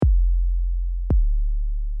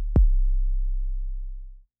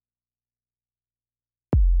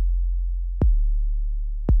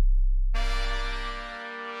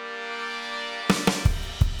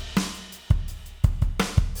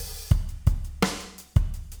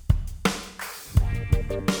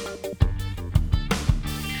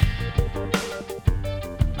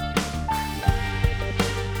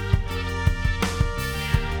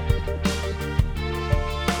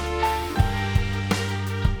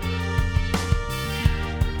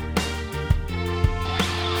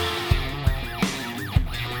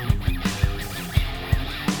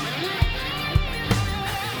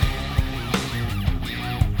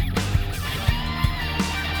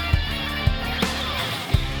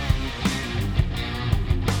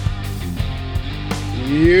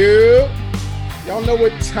You, y'all know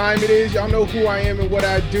what time it is. Y'all know who I am and what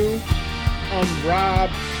I do. I'm Rob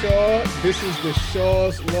Shaw. This is the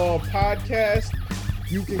Shaw's Law Podcast.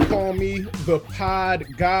 You can call me the Pod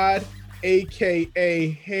God,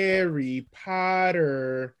 aka Harry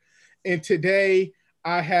Potter. And today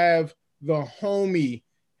I have the homie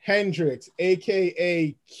Hendrix,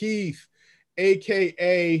 aka Keith,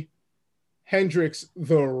 aka Hendrix,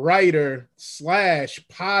 the writer /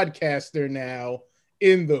 podcaster now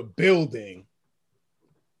in the building.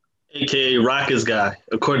 AKA Rockets guy,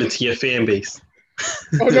 according to your fan base.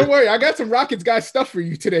 Oh, don't worry. I got some Rockets guy stuff for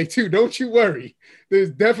you today, too. Don't you worry. There's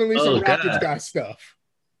definitely some Rockets guy stuff.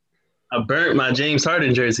 I burnt my James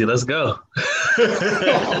Harden jersey. Let's go.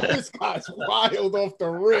 Oh, this guy's wild off the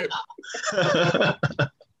rip.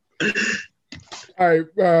 All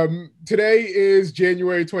right. Today is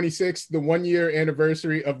January 26th, the 1-year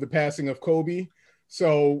anniversary of the passing of Kobe.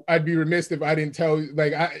 So I'd be remiss if I didn't tell you,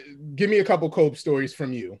 give me a couple Kobe stories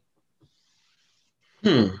from you.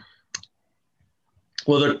 Well,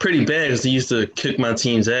 they're pretty bad because they used to kick my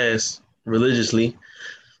team's ass religiously.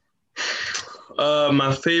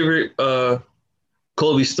 My favorite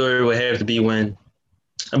Kobe story would have to be when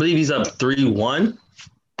I believe he's up 3-1.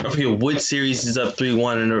 I forget what series he's up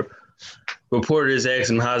 3-1, and the reporter is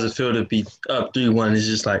asking him how's it feel to be up 3-1. It's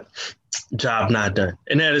just like, job not done.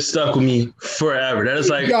 And that has stuck with me forever. That is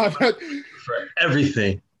like for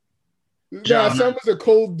everything. Son was a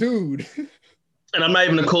cold dude. And I'm not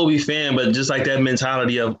even a Kobe fan, but just like that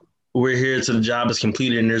mentality of we're here till the job is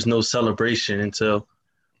completed and there's no celebration until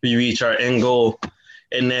we reach our end goal.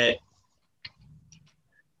 And that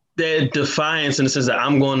defiance in the sense that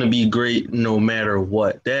I'm going to be great no matter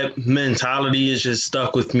what. That mentality is just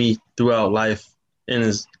stuck with me throughout life and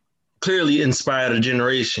has clearly inspired a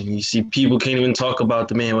generation. You see people can't even talk about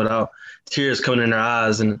the man without tears coming in their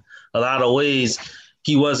eyes. In a lot of ways,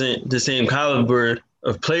 he wasn't the same caliber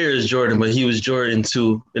of player as Jordan, but he was Jordan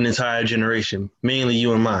to an entire generation, mainly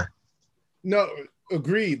you and mine. No,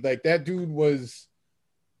 agreed. Like that dude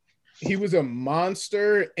he was a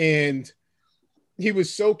monster, and he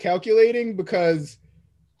was so calculating because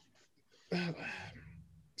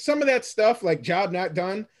some of that stuff, like job not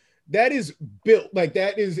done, that is built, like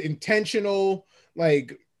that is intentional,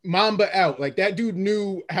 like Mamba out. Like that dude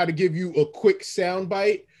knew how to give you a quick sound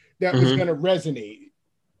bite that was going to resonate.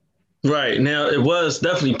 Right. Now, it was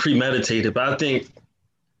definitely premeditated, but I think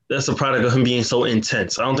that's a product of him being so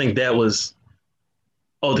intense. I don't think that was,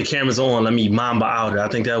 the camera's on, let me Mamba out. I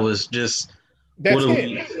think that was just that's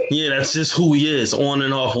him. That's just who he is, on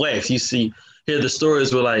and off wax. You hear the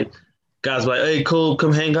stories where like guys like, hey, Cole,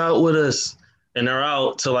 come hang out with us. And they're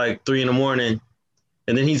out till like 3 a.m.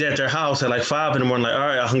 And then he's at their house at like 5 a.m. like, all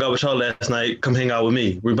right, I hung out with y'all last night. Come hang out with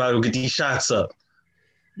me. We're about to go get these shots up.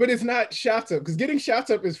 But it's not shots up, because getting shots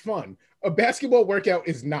up is fun. A basketball workout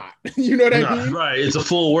is not. You know what I mean? Right. It's a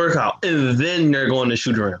full workout. And then they're going to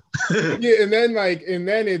shoot around. Yeah, and then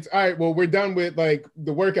it's all right, well, we're done with like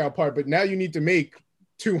the workout part, but now you need to make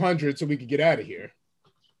 200 so we can get out of here.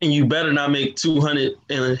 And you better not make 200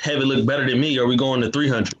 and have it look better than me, or we going to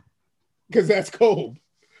 300. Because that's cold.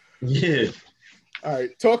 Yeah. All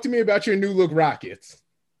right. Talk to me about your new look Rockets.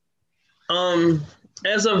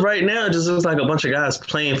 As of right now, it just looks like a bunch of guys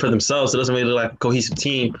playing for themselves. It doesn't really look like a cohesive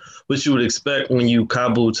team, which you would expect when you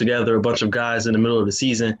cobble together a bunch of guys in the middle of the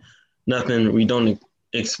season. Nothing we don't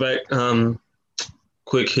expect.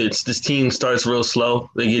 Quick hits. This team starts real slow.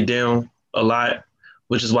 They get down a lot,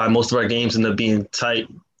 which is why most of our games end up being tight,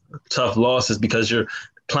 tough losses, because you're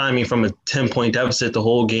climbing from a 10-point deficit the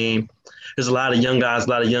whole game. There's a lot of young guys, a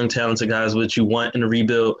lot of young talented guys, which you want in a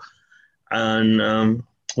rebuild. And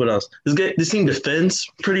what else? This team defends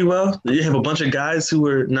pretty well. They have a bunch of guys who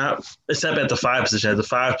are not, except at the 5 position. At the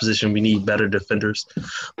 5 position, we need better defenders.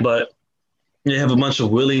 But they have a bunch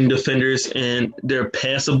of willing defenders, and they're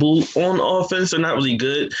passable on offense. They're not really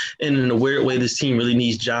good. And in a weird way, this team really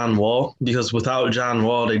needs John Wall, because without John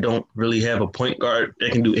Wall, they don't really have a point guard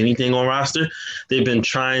that can do anything on roster. They've been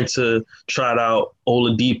trying to trot out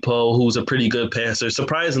Oladipo, who's a pretty good passer,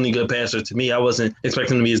 surprisingly good passer to me. I wasn't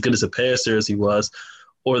expecting him to be as good as a passer as he was.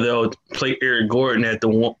 Or they'll play Eric Gordon at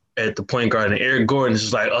the point guard, and Eric Gordon is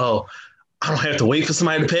just like, oh, I don't have to wait for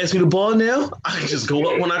somebody to pass me the ball now. I can just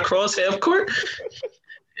go up when I cross half court.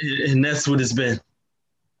 And that's what it's been.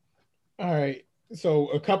 All right. So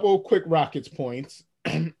a couple quick Rockets points.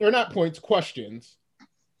 Or not points, questions.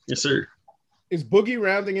 Yes, sir. Is Boogie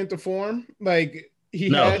rounding into form? Like he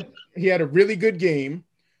had a really good game,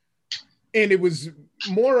 and it was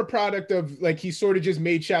more a product of like he sort of just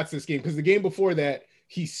made shots this game, because the game before that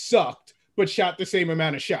he sucked but shot the same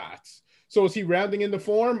amount of shots. So is he rounding into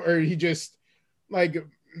form, or he just Like,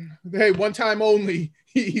 hey, one time only,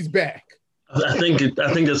 he's back. I think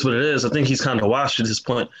that's what it is. I think he's kind of washed at this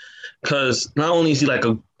point because not only is he like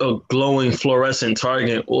a glowing fluorescent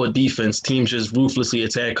target or defense, teams just ruthlessly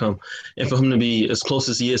attack him. And for him to be as close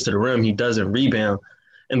as he is to the rim, he doesn't rebound.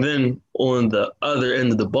 And then on the other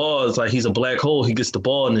end of the ball, it's like he's a black hole. He gets the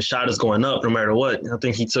ball and the shot is going up no matter what. I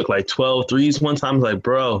think he took like 12 threes one time. Like,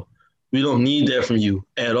 bro, we don't need that from you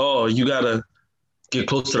at all. You got to get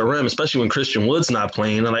close to the rim, especially when Christian Wood's not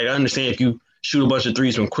playing. And like, I understand if you shoot a bunch of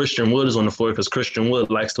threes when Christian Wood is on the floor because Christian Wood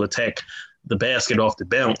likes to attack the basket off the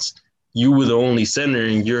bounce. You were the only center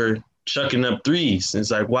and you're chucking up threes.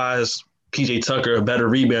 It's like, why is PJ Tucker a better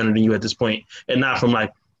rebounder than you at this point? And not from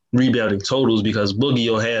like rebounding totals because Boogie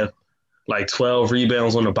will have like 12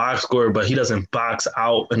 rebounds on the box score, but he doesn't box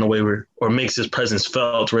out in a way where or makes his presence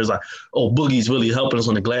felt where it's like, oh, Boogie's really helping us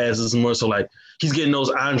on the glass. It's more so like he's getting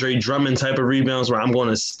those Andre Drummond type of rebounds where I'm going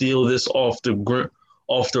to steal this off the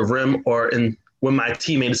rim or when my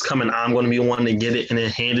teammate is coming, I'm going to be the one to get it and then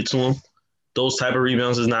hand it to him. Those type of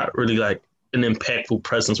rebounds is not really like an impactful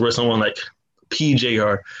presence where someone like PJ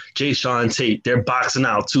or Jayshawn Tate, they're boxing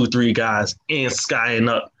out 2-3 guys and skying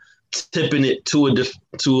up, tipping it to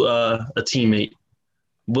a teammate.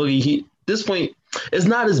 Boogie, this point, it's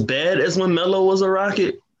not as bad as when Melo was a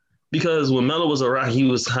Rocket because when Melo was a Rocket, he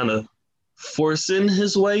was kind of forcing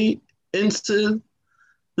his way into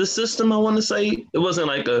the system, I want to say. It wasn't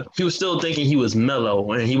like he was still thinking he was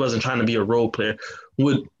Melo and he wasn't trying to be a role player.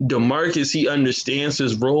 With DeMarcus, he understands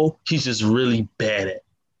his role. He's just really bad at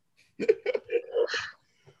it.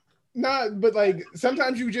 Nah, but like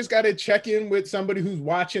sometimes you just got to check in with somebody who's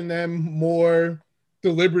watching them more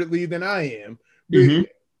deliberately than I am. Mm-hmm.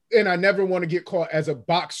 And I never want to get caught as a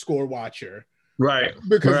box score watcher. Right.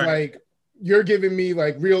 Because like you're giving me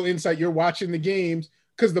like real insight. You're watching the games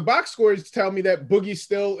because the box scores tell me that Boogie's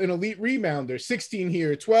still an elite rebounder, 16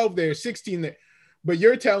 here, 12 there, 16 there. But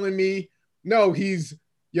you're telling me, no, this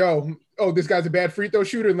guy's a bad free throw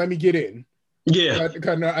shooter and let me get in. Yeah.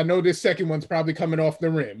 I know this second one's probably coming off the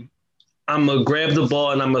rim. I'm going to grab the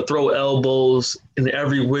ball and I'm going to throw elbows in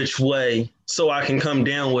every which way so I can come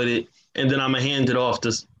down with it. And then I'm going to hand it off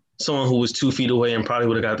to someone who was 2 feet away and probably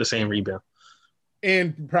would have got the same rebound.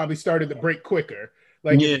 And probably started the break quicker.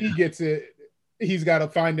 Like if he gets it, he's got to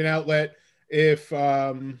find an outlet. If he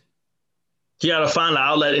got to find an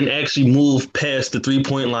outlet and actually move past the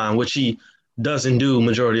 3-point line, which he doesn't do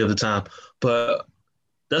majority of the time. But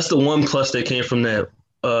that's the one plus that came from that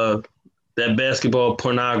basketball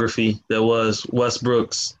pornography that was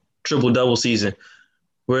Westbrook's triple-double season.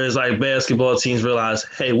 Whereas like basketball teams realize,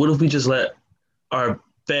 hey, what if we just let our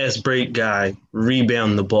fast break guy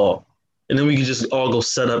rebound the ball? And then we could just all go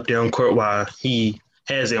set up down court while he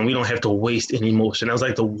has it, and we don't have to waste any motion. That was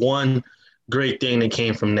like the one great thing that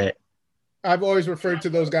came from that. I've always referred to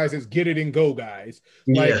those guys as get it and go guys.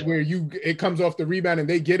 Like where it comes off the rebound and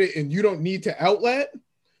they get it and you don't need to outlet.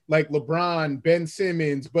 Like LeBron, Ben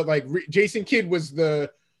Simmons, but like Jason Kidd was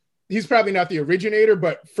he's probably not the originator,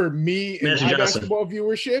 but for me in my basketball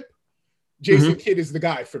viewership, Jason Kidd is the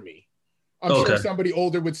guy for me. I'm sure somebody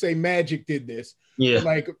older would say Magic did this. Yeah. But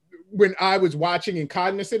like when I was watching and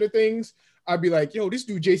cognizant of things, I'd be like, yo, this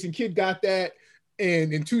dude Jason Kidd got that.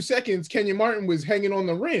 And in 2 seconds, Kenyon Martin was hanging on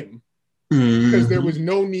the rim because there was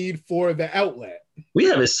no need for the outlet. We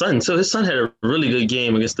have his son. So his son had a really good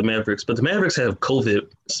game against the Mavericks, but the Mavericks have COVID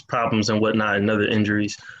problems and whatnot and other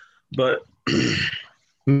injuries. But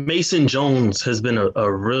Mason Jones has been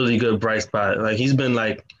a really good bright spot. Like he's been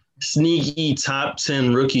like sneaky top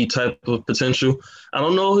 10 rookie type of potential. I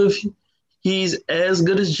don't know if he's as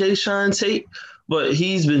good as Jayshawn Tate, but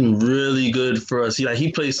he's been really good for us.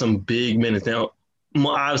 He plays some big minutes. Now,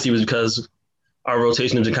 obviously it was because our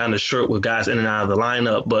rotation has been kind of short with guys in and out of the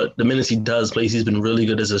lineup, but the minutes he does play, he's been really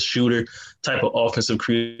good as a shooter, type of offensive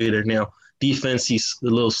creator. Now, defense, he's a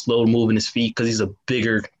little slow moving his feet because he's a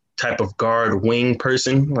bigger type of guard wing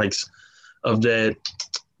person, like of that.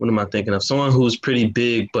 What am I thinking of? Someone who's pretty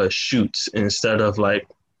big but shoots instead of like.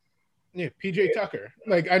 Yeah, PJ Tucker.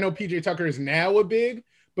 Like I know PJ Tucker is now a big,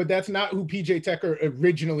 but that's not who PJ Tucker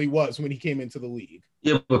originally was when he came into the league.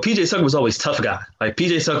 Yeah, but PJ Tucker was always tough guy. Like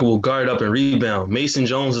PJ Tucker will guard up and rebound. Mason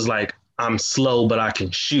Jones is like, I'm slow, but I can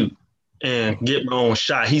shoot and get my own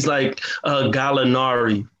shot. He's like a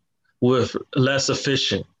Gallinari with less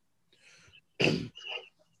efficient.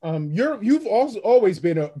 You've also always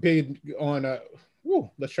been big on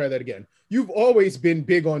let's try that again. You've always been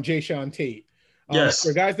big on Jayshawn Tate. Yes.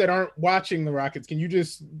 For guys that aren't watching the Rockets, can you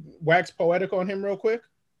just wax poetic on him real quick?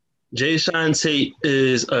 Jayshawn Tate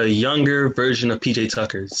is a younger version of PJ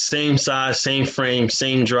Tucker. Same size, same frame,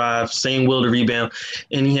 same drive, same will to rebound.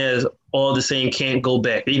 And he has all the same can't go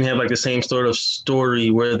back. They even have like the same sort of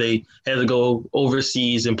story where they had to go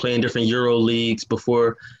overseas and play in different Euro leagues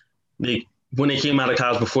before when they came out of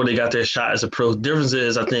college, before they got their shot as a pro. The difference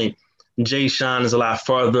is, I think Jay Sean is a lot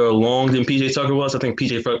farther along than PJ Tucker was. I think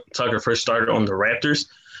PJ Tucker first started on the Raptors.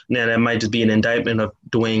 Now that might just be an indictment of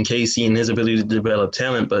Dwayne Casey and his ability to develop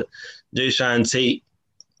talent, but Jay Sean Tate,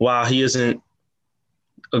 while he isn't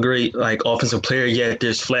a great like offensive player yet,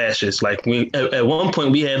 there's flashes. Like at one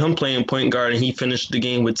point we had him playing point guard and he finished the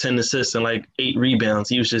game with 10 assists and like 8 rebounds.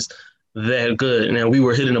 He was just that good. And we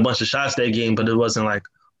were hitting a bunch of shots that game, but it wasn't like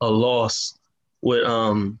a loss with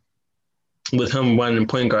him running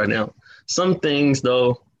point guard. Now, some things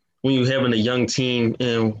though, when you're having a young team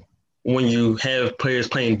and when you have players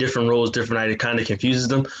playing different roles different night, it kind of confuses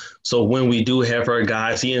them. So when we do have our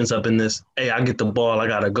guys, he ends up in this, hey, I get the ball, I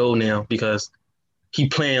gotta go now, because he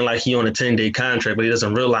playing like he on a 10-day contract, but he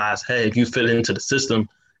doesn't realize, hey, if you fit into the system,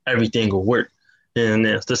 everything will work. And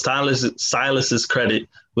to Silas's credit,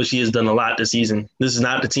 which he has done a lot this season, this is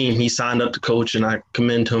not the team he signed up to coach, and I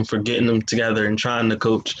commend him for getting them together and trying to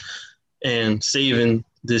coach and saving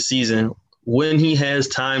this season. When he has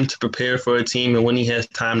time to prepare for a team and when he has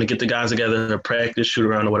time to get the guys together to practice, shoot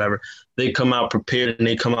around or whatever, they come out prepared and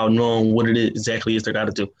they come out knowing what it is exactly is they got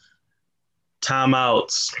to do.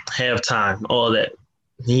 Timeouts, halftime, all that.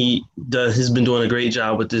 He's been doing a great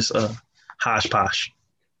job with this Hosh Posh.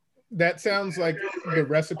 That sounds like the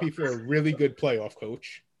recipe for a really good playoff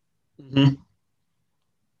coach. Mm-hmm.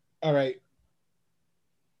 All right.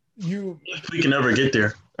 If we can ever get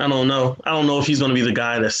there. I don't know. I don't know if he's going to be the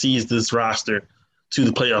guy that sees this roster to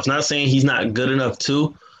the playoffs. Not saying he's not good enough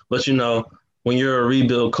to, but when you're a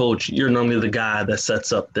rebuild coach, you're normally the guy that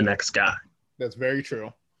sets up the next guy. That's very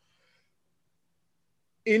true.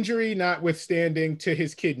 Injury notwithstanding to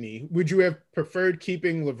his kidney, would you have preferred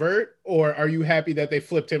keeping LeVert, or are you happy that they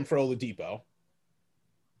flipped him for Oladipo?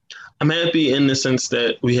 I'm happy in the sense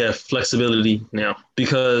that we have flexibility now,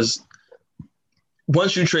 because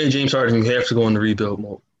once you trade James Harden, you have to go in the rebuild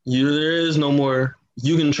mode. There is no more.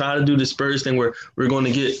 You can try to do the Spurs thing where we're going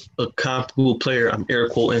to get a comparable player. I'm air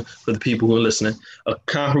quoting for the people who are listening. A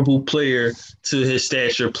comparable player to his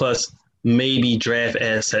stature plus maybe draft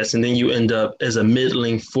assets, and then you end up as a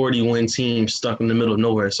middling 40-win team stuck in the middle of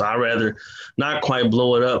nowhere. So I'd rather not quite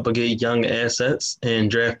blow it up, but get young assets and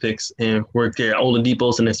draft picks and work there.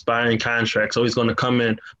 Oladipo's an inspiring contract, so he's going to come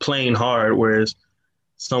in playing hard, whereas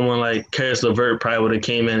someone like Caris LeVert probably would have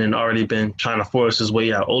came in and already been trying to force his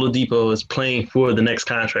way out. Oladipo is playing for the next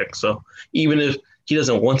contract. So even if he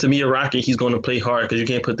doesn't want to be a Rocket, he's going to play hard because you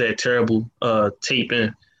can't put that terrible tape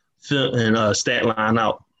and stat line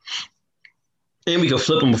out. And we can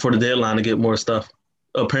flip him before the deadline to get more stuff.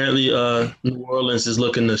 Apparently, New Orleans is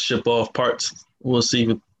looking to ship off parts. We'll see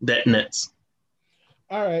with that Nets.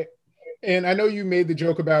 All right. And I know you made the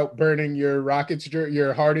joke about burning your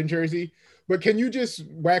your Harden jersey, but can you just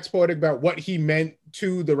wax poetic about what he meant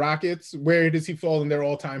to the Rockets? Where does he fall in their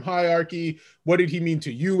all-time hierarchy? What did he mean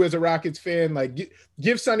to you as a Rockets fan? Like,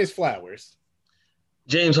 give son his flowers.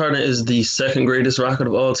 James Harden is the second greatest Rocket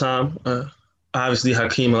of all time. Obviously,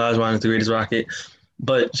 Hakeem Olajuwon is the greatest Rocket.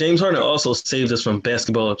 But James Harden also saved us from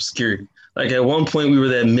basketball obscurity. Like, at one point, we were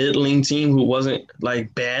that middling team who wasn't,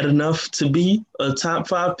 like, bad enough to be a top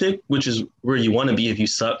 5 pick, which is where you want to be if you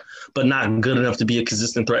suck, but not good enough to be a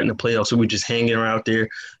consistent threat in the playoffs. So we're just hanging around there.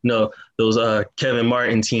 Those Kevin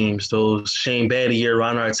Martin teams, those Shane Battier,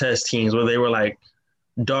 Ron Artest teams, where they were, like,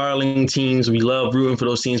 darling teams. We love rooting for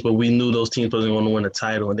those teams, but we knew those teams wasn't going to win a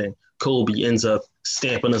title. And then Kobe ends up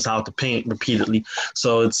stamping us out the paint repeatedly.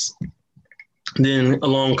 So then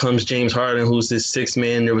along comes James Harden, who's this sixth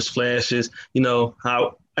man. There was flashes.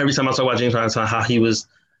 How every time I talk about James Harden, I talk how he was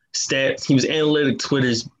analytic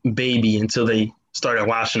Twitter's baby until they started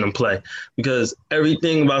watching him play, because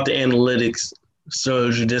everything about the analytics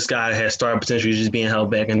shows you this guy has star potential, just being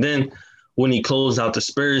held back. And then when he closed out the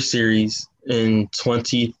Spurs series in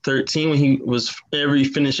 2013, when he was every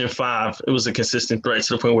finishing 5, it was a consistent threat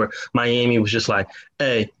to the point where Miami was just like,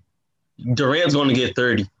 hey, Durant's going to get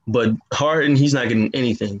 30, but Harden, he's not getting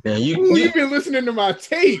anything. Now, you've been listening to my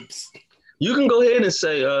tapes. You can go ahead and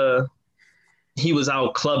say he was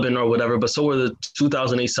out clubbing or whatever, but so were the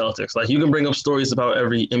 2008 Celtics. Like, you can bring up stories about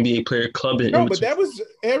every NBA player clubbing. No, but that was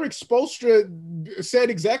Eric Spoelstra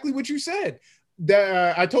said exactly what you said.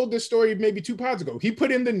 I told this story maybe 2 pods ago. He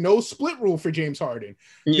put in the no split rule for James Harden.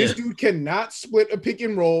 Yeah. This dude cannot split a pick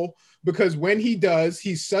and roll, because when he does,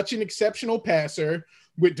 he's such an exceptional passer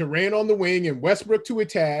with Durant on the wing and Westbrook to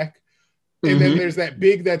attack. And then there's that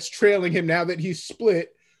big that's trailing him now that he's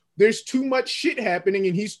split. There's too much shit happening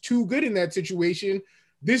and he's too good in that situation.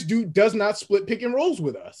 This dude does not split pick and rolls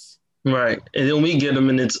with us. Right. And then we get him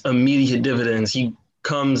and it's immediate dividends. He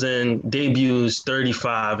comes in, debuts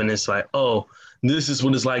 35, and it's like, oh, this is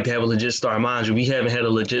what it's like to have a legit star. Mind you, we haven't had a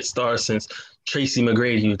legit star since Tracy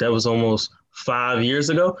McGrady. That was almost 5 years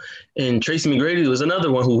ago. And Tracy McGrady was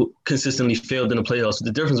another one who consistently failed in the playoffs.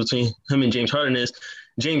 The difference between him and James Harden is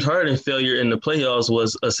James Harden failure in the playoffs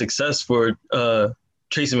was a success for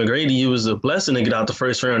Tracy McGrady. It was a blessing to get out the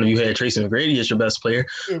first round if you had Tracy McGrady as your best player.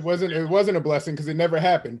 It wasn't a blessing because it never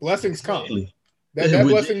happened. Blessings come. Exactly. That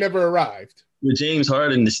blessing never arrived. With James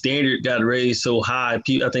Harden, the standard got raised so high.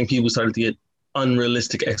 I think people started to get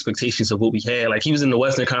unrealistic expectations of what we had. Like he was in the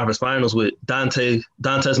Western Conference Finals with Dantes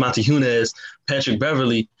Montejunas, Patrick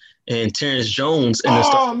Beverly, and Terrence Jones.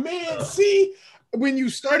 Man, see, when you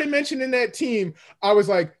started mentioning that team, I was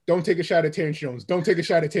like, don't take a shot at Terrence Jones. Don't take a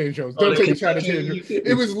shot at Terrence Jones. Don't take a shot at Terrence Jones.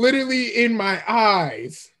 It was literally in my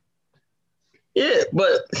eyes. Yeah,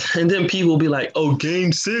 and then people will be like, oh,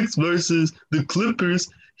 game 6 versus the Clippers,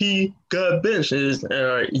 he got benched.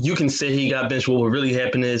 You can say he got benched. What really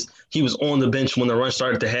happened is he was on the bench when the run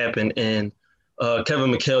started to happen, and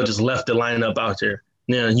Kevin McHale just left the lineup out there.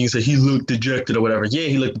 Now, you say he looked dejected or whatever. Yeah,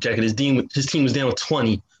 he looked dejected. His team was down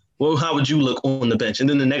 20. Well, how would you look on the bench? And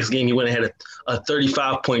then the next game, he went and had a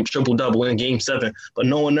 35-point triple-double in Game 7. But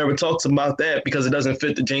no one ever talks about that because it doesn't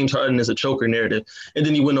fit the James Harden as a choker narrative. And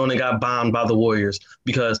then he went on and got bombed by the Warriors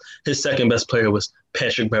because his second-best player was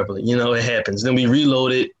Patrick Beverly. You know, it happens. Then we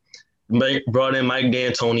reloaded, brought in Mike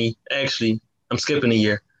D'Antoni. Actually, I'm skipping a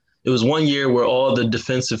year. It was 1 year where all the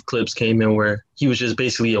defensive clips came in where he was just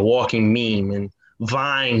basically a walking meme, and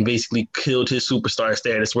Vine basically killed his superstar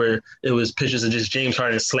status, where it was pictures of just James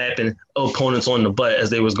Harden slapping opponents on the butt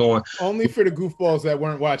as they was going. Only for the goofballs that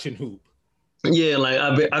weren't watching hoop. Yeah, like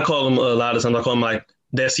I call him a lot of times. I call him like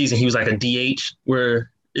that season he was like a DH,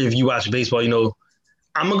 where if you watch baseball, you know,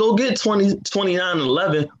 I'm going to go get 29 and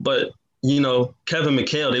 11, but you know, Kevin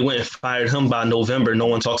McHale, they went and fired him by November. No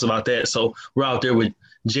one talks about that. So we're out there with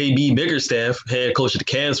JB Bickerstaff, head coach of the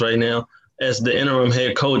Cavs right now, as the interim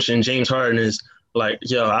head coach, and James Harden is like,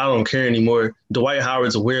 yo, I don't care anymore. Dwight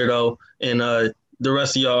Howard's a weirdo, and the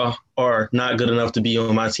rest of y'all are not good enough to be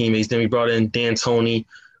on my teammates. Then we brought in D'Antoni.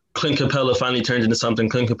 Clint Capella finally turned into something.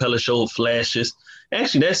 Clint Capella showed flashes.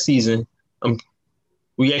 Actually, that season,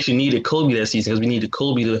 we actually needed Kobe that season because we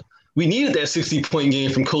needed that 60-point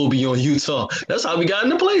game from Kobe on Utah. That's how we got in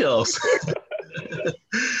the playoffs.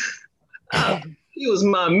 He was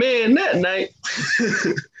my man that night.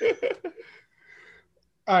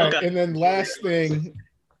 All right, okay. And then last thing,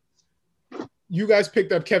 you guys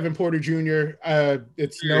picked up Kevin Porter Jr.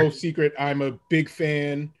 It's no secret I'm a big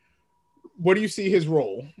fan. What do you see his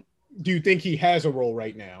role? Do you think he has a role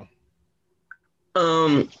right now?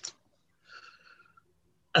 I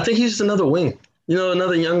think he's just another wing. You know,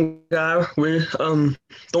 another young guy. We're throwing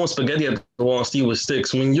spaghetti at the wall and see what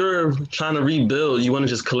sticks. When you're trying to rebuild, you want to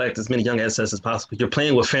just collect as many young assets as possible. You're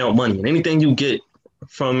playing with found money, and anything you get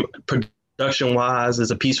from production-wise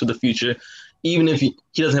is a piece for the future. Even if he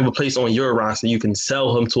doesn't have a place on your roster, you can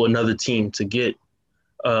sell him to another team to get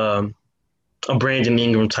a Brandon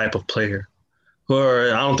Ingram type of player.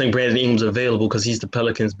 Or I don't think Brandon Ingram's available because he's the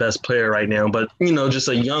Pelicans' best player right now. But, you know, just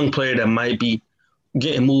a young player that might be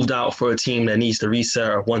getting moved out for a team that needs to reset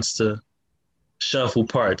or wants to shuffle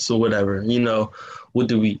parts or whatever. You know, what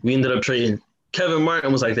do we ended up trading? Kevin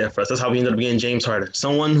Martin was like that for us. That's how we ended up getting James Harden,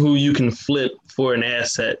 someone who you can flip for an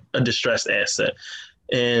asset, a distressed asset.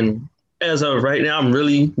 And as of right now, I'm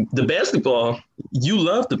really the basketball. You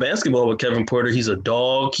love the basketball with Kevin Porter. He's a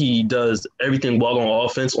dog. He does everything well on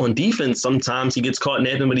offense. On defense, sometimes he gets caught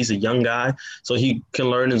napping, but he's a young guy, so he can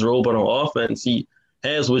learn his role. But on offense, he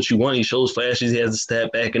has what you want. He shows flashes. He has a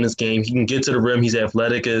step back in his game. He can get to the rim. He's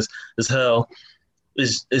athletic as hell.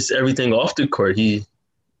 It's everything off the court.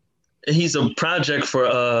 He's a project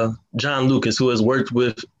for John Lucas, who has worked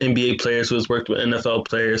with NBA players, who has worked with NFL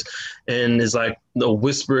players, and is like the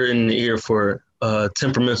whisper in the ear for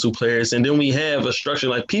temperamental players. And then we have a structure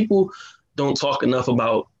like people don't talk enough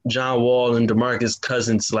about John Wall and DeMarcus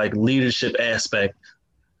Cousins, like leadership aspect.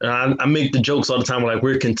 I make the jokes all the time, like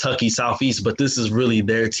we're Kentucky Southeast, but this is really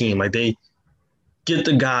their team. Like they get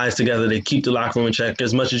the guys together, they keep the locker room in check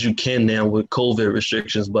as much as you can now with COVID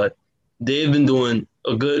restrictions, but they've been doing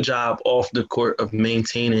a good job off the court of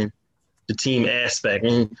maintaining the team aspect.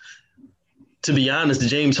 And to be honest, the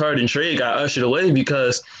James Harden trade got ushered away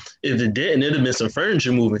because if it didn't, it'd have been some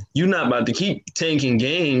furniture moving. You're not about to keep tanking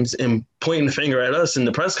games and pointing the finger at us in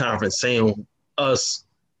the press conference saying us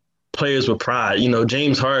players with pride. You know,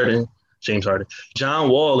 John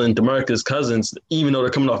Wall and DeMarcus Cousins, even though they're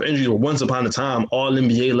coming off injuries, were once upon a time all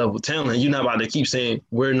NBA level talent. You're not about to keep saying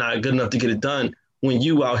we're not good enough to get it done when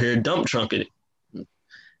you out here dump trunking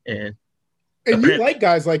it. And you like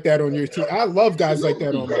guys like that on your team. I love guys like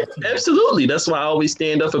that on my team. Absolutely. That's why I always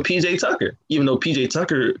stand up for PJ Tucker, even though PJ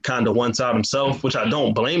Tucker kind of wants out himself, which I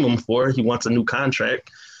don't blame him for. He wants a new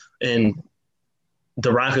contract. And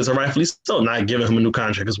the Rockets are rightfully so not giving him a new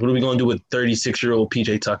contract, because what are we going to do with 36-year-old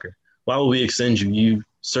PJ Tucker? Why would we extend you? You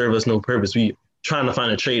serve us no purpose. We trying to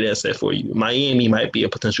find a trade asset for you. Miami might be a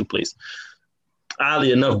potential place.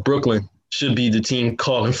 Oddly enough, Brooklyn should be the team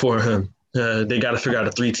calling for him. They got to figure out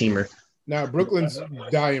a 3-teamer. Now, Brooklyn's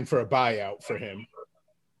dying for a buyout for him.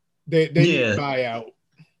 They need a buyout.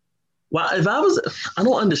 Well, I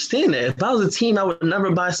don't understand that. If I was a team, I would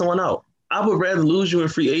never buy someone out. I would rather lose you in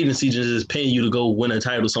free agency than just paying you to go win a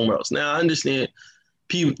title somewhere else. Now, I understand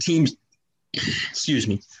teams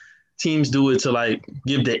do it to like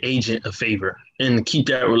give the agent a favor and keep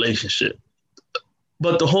that relationship.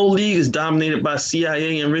 But the whole league is dominated by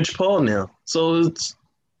CIA and Rich Paul now. So it's...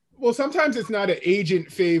 Well, sometimes it's not an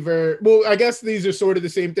agent favor. Well, I guess these are sort of the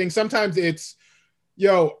same thing. Sometimes it's,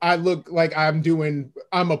 I look like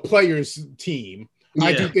I'm a players team. Yeah.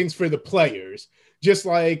 I do things for the players. Just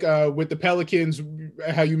like with the Pelicans,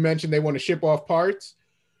 how you mentioned they want to ship off parts.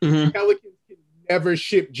 Mm-hmm. Pelicans can never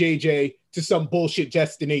ship JJ to some bullshit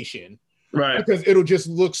destination. Right. Because it'll just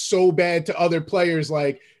look so bad to other players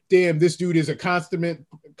like, damn, this dude is a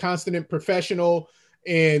constant professional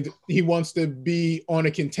and he wants to be on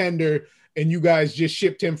a contender and you guys just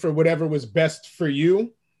shipped him for whatever was best for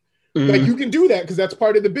you. Mm-hmm. Like you can do that because that's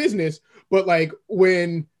part of the business. But like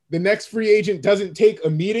when the next free agent doesn't take a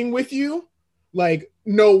meeting with you, like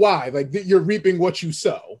know why? Like you're reaping what you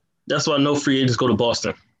sow. That's why no free agents go to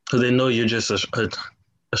Boston, because they know you're just a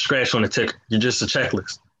scratch on the ticker. You're just a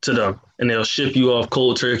checklist to them, and they'll ship you off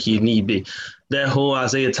cold turkey if need be. That whole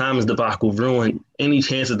Isaiah Thomas debacle ruined any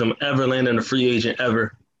chance of them ever landing a free agent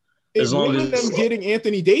ever. As long as them getting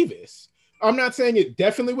Anthony Davis. I'm not saying it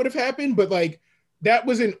definitely would have happened, but like that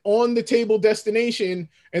was an on the table destination.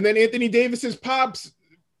 And then Anthony Davis's pops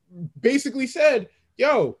basically said,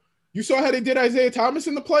 yo, you saw how they did Isaiah Thomas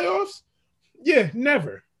in the playoffs? Yeah,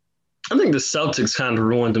 never. I think the Celtics kind of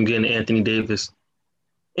ruined them getting Anthony Davis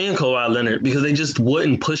and Kawhi Leonard because they just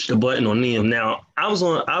wouldn't push the button on them. Now, I was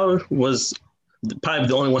probably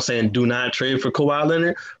the only one saying do not trade for Kawhi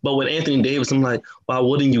Leonard, but with Anthony Davis, I'm like, why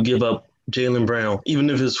wouldn't you give up Jaylen Brown? Even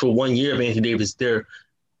if it's for 1 year of Anthony Davis, they're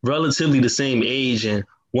relatively the same age, and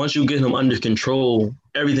once you get him under control,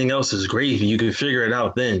 everything else is gravy. You can figure it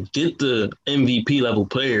out then. Get the MVP level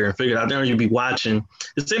player and figure it out. Then you'll be watching.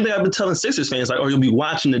 The same thing I've been telling Sixers fans, like, or you'll be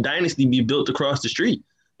watching the dynasty be built across the street.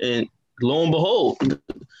 And lo and behold,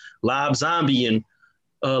 Lob Zombie and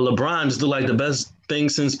LeBron just look like the best thing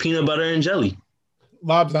since peanut butter and jelly.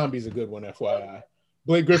 Lob Zombie's a good one, FYI.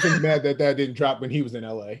 Blake Griffin's mad that didn't drop when he was in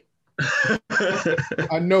LA.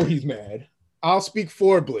 I know he's mad. I'll speak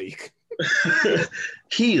for Blake.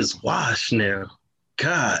 He is washed now.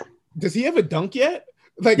 God. Does he have a dunk yet?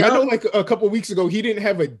 Like, no. I know like a couple of weeks ago, he didn't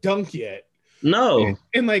have a dunk yet. No.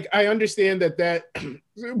 And like, I understand that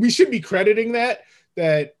we should be crediting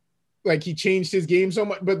that like he changed his game so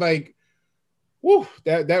much, but like, whoo,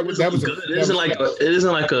 that was good. It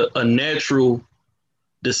isn't like a natural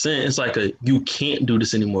descent. It's like you can't do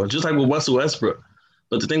this anymore. Just like with Russell Westbrook.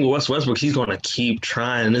 But the thing with Russell Westbrook, he's going to keep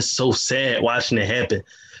trying. And it's so sad watching it happen.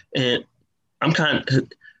 And I'm kind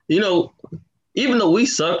of, even though we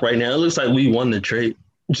suck right now, it looks like we won the trade.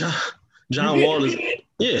 John Wall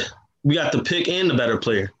is, we got the pick and the better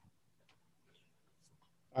player.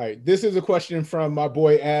 All right, this is a question from my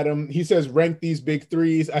boy Adam. He says, rank these big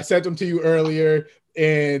threes. I sent them to you earlier,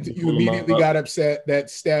 and you immediately got upset that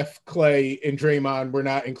Steph, Clay, and Draymond were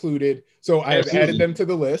not included. So I have added them to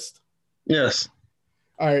the list. Yes.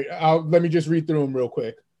 All right, let me just read through them real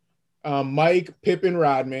quick. Mike, Pippen,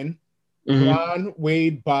 Rodman, Ron,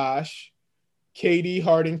 Wade, Bosh, KD,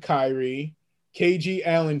 Harden, Kyrie, KG,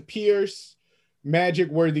 Allen, Pierce, Magic,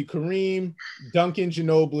 Worthy, Kareem, Duncan,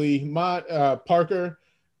 Ginobili, Parker,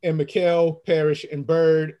 and Mikal, Parrish, and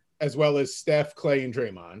Bird, as well as Steph, Clay, and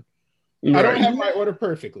Draymond. Right. I don't have my order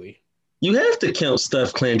perfectly. You have to count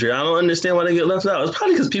Steph, Clay, and Draymond. I don't understand why they get left out. It's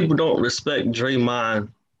probably because people don't respect Draymond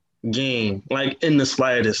game, like in the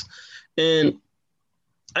slightest. And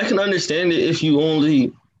I can understand it if you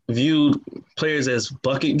only viewed players as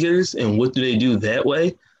bucket getters and what do they do that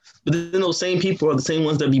way. But then those same people are the same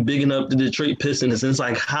ones that be bigging up the Detroit Pistons. And it's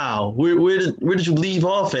like, how? Where did you leave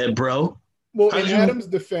off at, bro? Well, in Adam's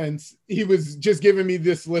defense, he was just giving me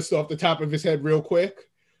this list off the top of his head real quick.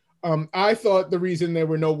 I thought the reason there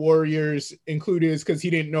were no Warriors included is because he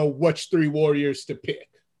didn't know which 3 Warriors to pick.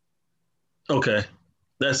 Okay.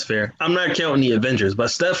 That's fair. I'm not counting the Avengers,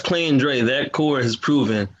 but Steph, Clay, and Dre, that core has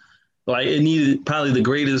proven like it needed probably the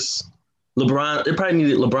greatest LeBron. It probably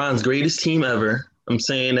needed LeBron's greatest team ever. I'm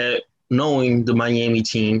saying that knowing the Miami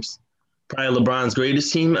teams, probably LeBron's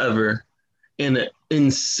greatest team ever, in an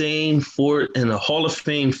insane in a Hall of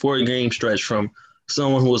Fame 4 game stretch from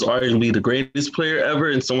someone who was arguably the greatest player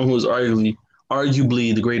ever and someone who was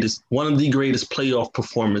arguably the greatest, one of the greatest playoff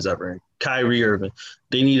performers ever, Kyrie Irving.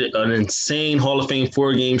 They needed an insane Hall of Fame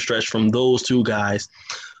 4 game stretch from those two guys,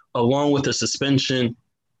 along with a suspension,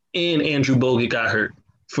 and Andrew Bogut got hurt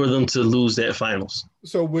for them to lose that finals.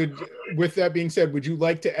 So with that being said, would you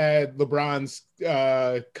like to add LeBron's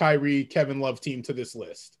Kyrie, Kevin Love team to this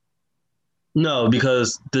list? No,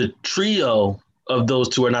 because the trio of those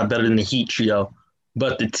two are not better than the Heat trio,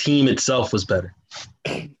 but the team itself was better.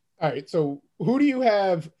 All right, so who do you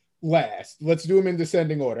have last? Let's do them in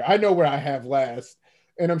descending order. I know where I have last,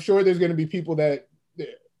 and I'm sure there's going to be people that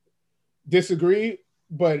disagree,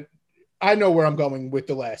 but I know where I'm going with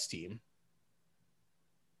the last team.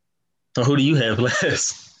 So who do you have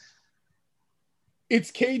last?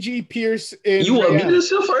 It's KG, Pierce, and you want Ray me Allen. to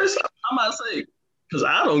show first? I'm about to say, because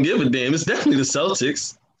I don't give a damn. It's definitely the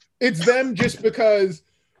Celtics. It's them just because,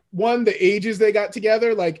 one, the ages they got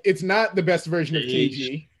together, like it's not the best version of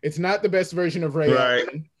KG. It's not the best version of Ray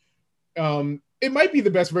Allen. It might be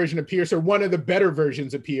the best version of Pierce or one of the better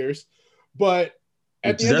versions of Pierce, but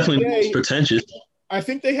at the end of the day, pretentious. I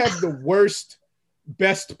think they have the worst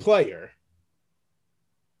best player.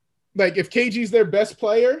 Like if KG's their best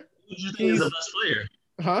player, who do you think is the best player?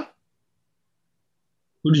 Huh?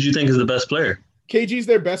 Who did you think is the best player? KG's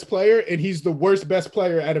their best player, and he's the worst best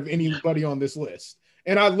player out of anybody on this list.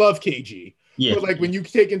 And I love KG. Yeah. But like when you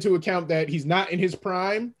take into account that he's not in his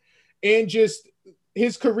prime and just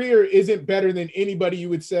his career isn't better than anybody you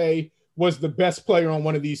would say was the best player on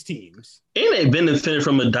one of these teams. And they benefited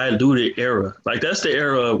from a diluted era. Like that's the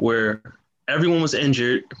era where everyone was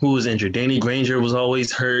injured. Who was injured? Danny Granger was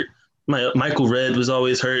always hurt. Michael Redd was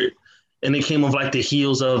always hurt. And they came off like the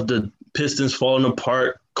heels of the Pistons falling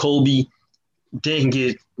apart. Kobe didn't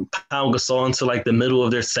get Pau Gasol until like the middle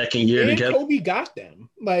of their second year and together. Kobe got them.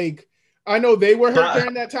 Like I know they were hurt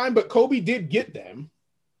during that time, but Kobe did get them.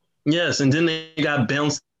 Yes, and then they got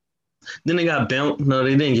bounced. No,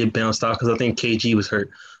 they didn't get bounced out because I think KG was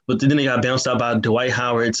hurt. But then they got bounced out by Dwight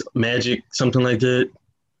Howard's Magic, something like that.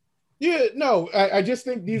 Yeah, no, I just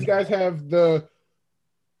think these guys have the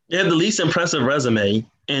least impressive resume,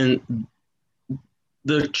 and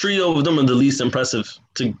the trio of them are the least impressive.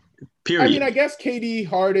 Period. I mean, I guess KD,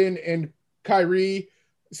 Harden, and Kyrie,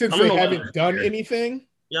 since they haven't done anything.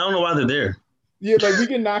 Yeah, I don't know why they're there. Yeah, like we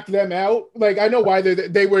can knock them out. Like I know why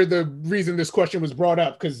they were the reason this question was brought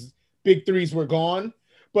up because big threes were gone.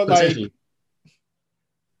 But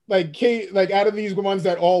like out of these ones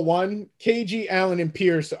that all won, KG, Allen, and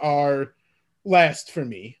Pierce are last for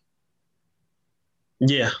me.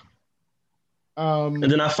 Yeah. And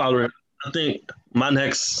then I followed. I think my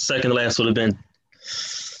next second to last would have been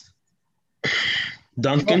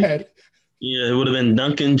Duncan. Go ahead. Yeah, it would have been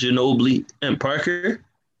Duncan, Ginobili, and Parker.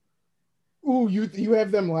 Ooh, you have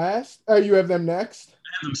them last? You have them next? I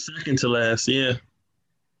have them second to last, yeah.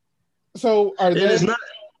 So are they? It's not.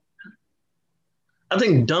 I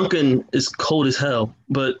think Duncan is cold as hell,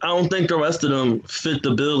 but I don't think the rest of them fit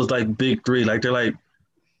the bill as like big three. Like they're like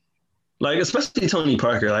especially Tony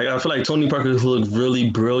Parker. Like I feel like Tony Parker looked really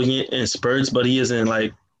brilliant in spurts, but he isn't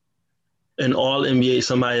like an all NBA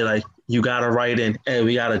somebody like you gotta write in, hey,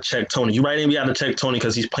 we gotta check Tony. You write in, we gotta check Tony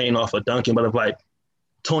because he's playing off of Duncan. But if like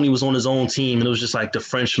Tony was on his own team and it was just like the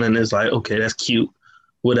Frenchman is like, okay, that's cute,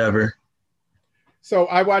 whatever. So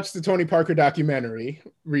I watched the Tony Parker documentary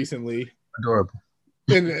recently. Adorable.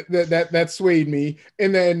 And that swayed me.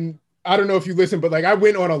 And then I don't know if you listened, but like I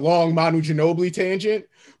went on a long Manu Ginobili tangent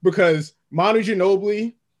because Manu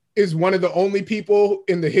Ginobili is one of the only people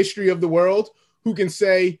in the history of the world who can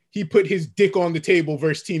say he put his dick on the table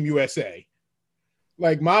versus Team USA.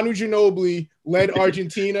 Like Manu Ginobili led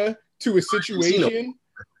Argentina to a situation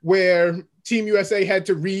where Team USA had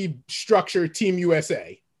to restructure Team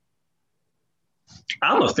USA.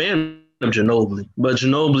 I'm a fan of Ginobili, but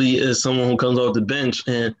Ginobili is someone who comes off the bench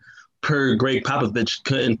and per Greg Popovich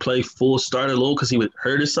couldn't play full starter low because he would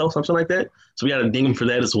hurt himself, something like that. So we got to ding him for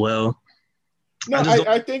that as well. No,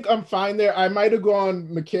 I think I'm fine there. I might have gone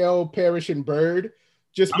Mikal, Parrish, and Bird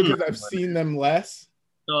just because I've seen them less.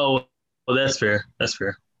 Oh, well, that's fair. That's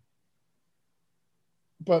fair.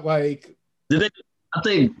 But like, I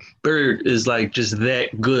think Bird is like just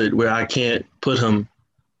that good where I can't put him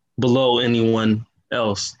below anyone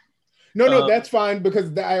else. No, that's fine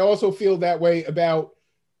because I also feel that way about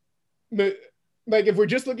like if we're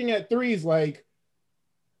just looking at threes, like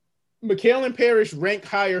McHale and Parrish rank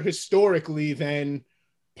higher historically than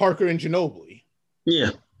Parker and Ginobili.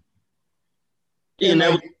 Yeah. Yeah, And and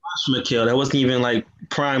that like, was McHale. That wasn't even like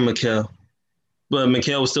prime McHale. But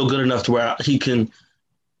McHale was still good enough to where he can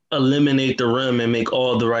eliminate the rim and make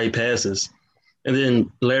all the right passes. And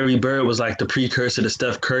then Larry Bird was like the precursor to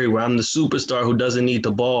Steph Curry, where I'm the superstar who doesn't need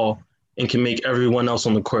the ball and can make everyone else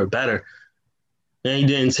on the court better. And he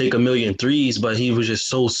didn't take a million threes, but he was just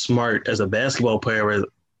so smart as a basketball player where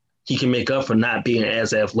he can make up for not being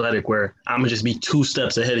as athletic, where I'm going to just be 2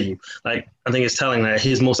 steps ahead of you. Like, I think it's telling that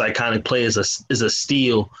his most iconic play is a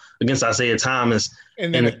steal against Isaiah Thomas.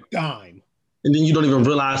 and then a dime. And then you don't even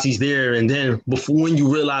realize he's there. And then before when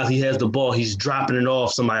you realize he has the ball, he's dropping it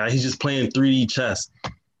off somebody. He's just playing 3D chess.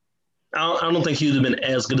 I don't think he would have been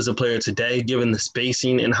as good as a player today, given the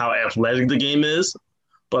spacing and how athletic the game is.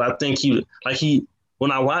 But I think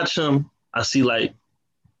when I watch him, I see like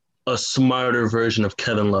a smarter version of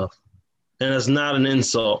Kevin Love. And it's not an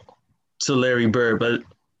insult to Larry Bird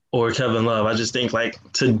or Kevin Love. I just think like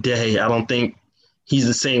today, I don't think he's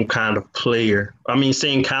the same kind of player. I mean,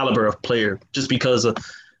 same caliber of player, just because of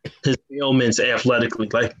his ailments athletically.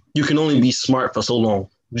 Like, you can only be smart for so long.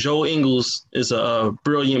 Joe Ingles is a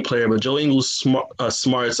brilliant player, but Joe Ingles'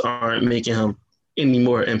 smarts aren't making him any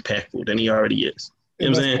more impactful than he already is. You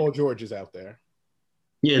know what I'm saying? Paul George is out there.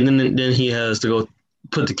 Yeah, and then he has to go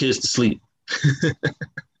put the kids to sleep.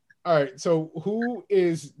 All right, so who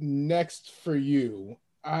is next for you?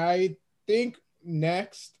 I think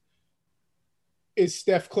next is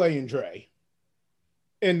Steph, Clay, and Dre.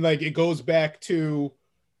 And like it goes back to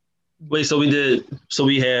wait, so we have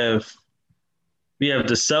the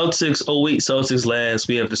Celtics, 08 Celtics last,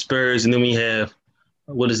 we have the Spurs, and then we have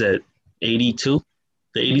what is that, 82?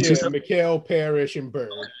 The 82 McHale, Parrish, and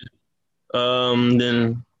Bird.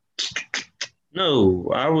 Then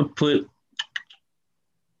no, I would put.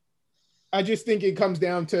 I just think it comes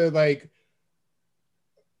down to like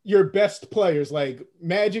your best players, like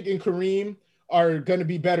Magic and Kareem are going to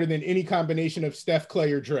be better than any combination of Steph,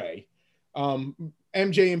 Clay, or Dre.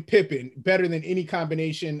 MJ and Pippen better than any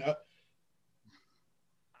combination.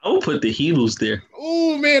 I would put the Heatles there.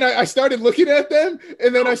 Oh man, I started looking at them,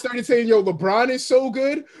 and then I started saying, "Yo, LeBron is so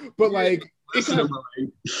good," but like, I'm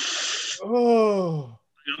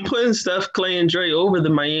putting Steph, Clay, and Dre over the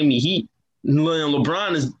Miami Heat.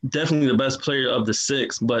 LeBron is definitely the best player of the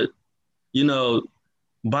 6, but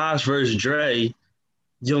Bosh versus Dre,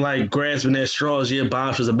 you're like grasping at straws. Yeah,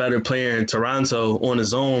 Bosh was a better player in Toronto on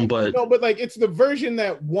his own, but no, but like it's the version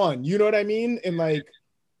that won. You know what I mean? And like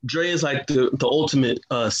Dre is like the ultimate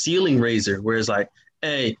ceiling raiser, where it's like,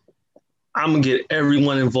 hey, I'm gonna get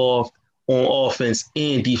everyone involved on offense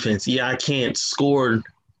and defense. Yeah, I can't score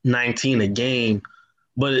 19 a game,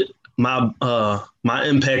 but my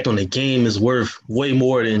impact on the game is worth way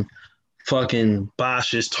more than fucking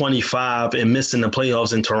Bosh's 25 and missing the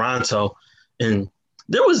playoffs in Toronto. And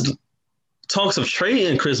there was talks of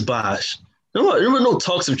trading Chris Bosh. There were no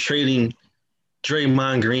talks of trading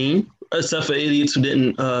Draymond Green, except for idiots who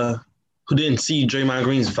didn't see Draymond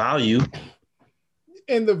Green's value.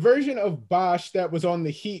 And the version of Bosh that was on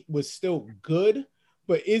the Heat was still good,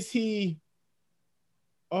 but is he?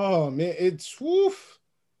 Oh man, it's woof.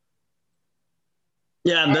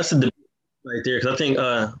 Yeah, that's a debate right there, because I think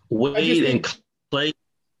Wade and Clay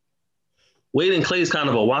is kind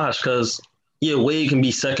of a wash, because Wade can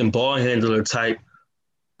be second ball handler type,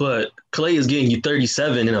 but Clay is getting you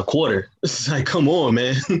 37 in a quarter. It's like, come on,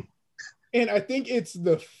 man. And I think it's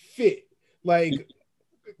the fit. Like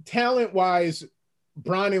talent wise,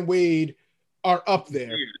 Bron and Wade are up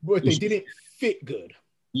there, but they didn't fit good.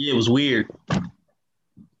 Yeah, it was weird.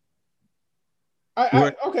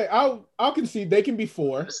 Okay, I'll concede they can be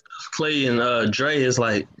 4. Clay and Dre is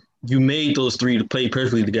like, you made those 3 to play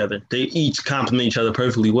perfectly together. They each complement each other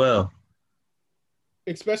perfectly well.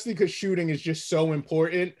 Especially because shooting is just so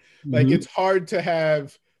important. Like it's hard to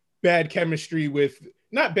have bad chemistry with,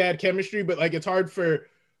 not bad chemistry, but like it's hard for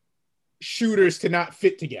shooters to not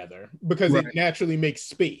fit together because it naturally makes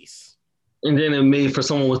space. And then it made for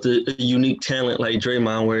someone with a unique talent like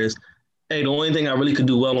Draymond, whereas, hey, the only thing I really could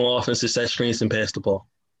do well on offense is set screens and pass the ball.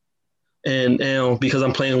 And now, because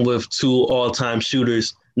I'm playing with 2 all-time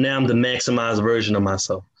shooters, now I'm the maximized version of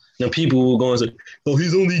myself. Now people will go and say, oh,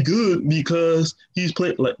 he's only good because he's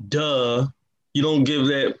playing. Like, duh. You don't give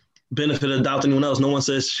that benefit of doubt to anyone else. No one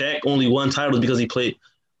says Shaq only won titles because he played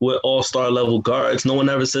with all-star level guards. No one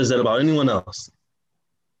ever says that about anyone else.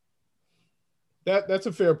 That's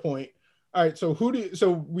a fair point. All right, so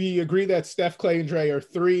so we agree that Steph, Clay, and Dre are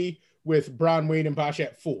 3 with Bron, Wade, and Bosh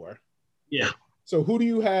at 4. Yeah. So who do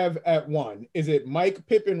you have at 1? Is it Mike,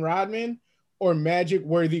 Pippen, Rodman, or Magic,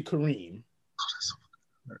 Worthy, Kareem?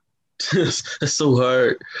 It's so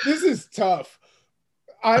hard. This is tough.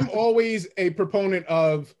 I'm always a proponent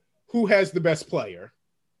of who has the best player.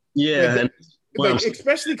 Yeah.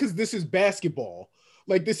 Especially because this is basketball.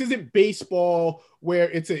 Like, this isn't baseball where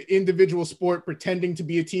it's an individual sport pretending to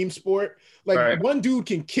be a team sport. Like, right. One dude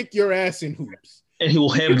can kick your ass in hoops. And he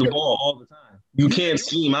will have the ball all the time. You can't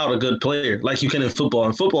scheme out a good player like you can in football.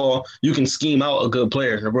 In football, you can scheme out a good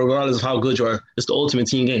player, regardless of how good you are. It's the ultimate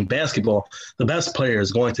team game. Basketball, the best player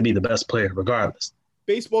is going to be the best player, regardless.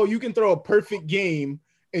 Baseball, you can throw a perfect game,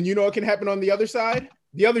 and you know what can happen on the other side?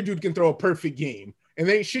 The other dude can throw a perfect game, and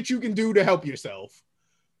there ain't shit you can do to help yourself.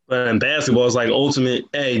 But in basketball, it's like ultimate,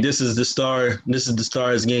 hey, this is the star. This is the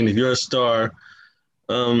star's game. If you're a star,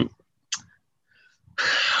 I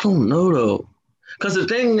don't know, though. Because the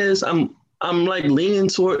thing is, I'm like leaning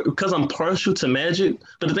toward, because I'm partial to Magic,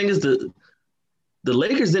 but the thing is the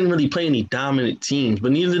Lakers didn't really play any dominant teams,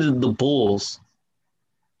 but neither did the Bulls.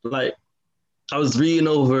 Like, I was reading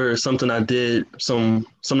over something I did a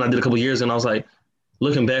couple years ago, and I was like,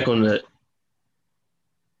 looking back on the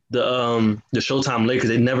Showtime Lakers,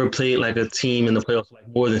 they never played like a team in the playoffs like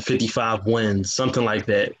more than 55 wins, something like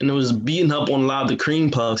that. And it was beating up on a lot of the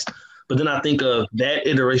cream puffs. But then I think of that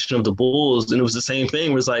iteration of the Bulls, and it was the same thing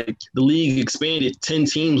where it's like the league expanded 10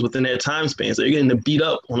 teams within that time span. So they're getting to beat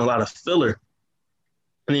up on a lot of filler.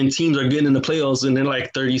 And then teams are getting in the playoffs and they're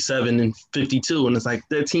like 37 and 52. And it's like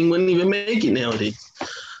that team wouldn't even make it nowadays.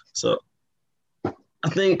 So I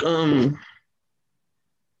think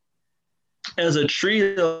as a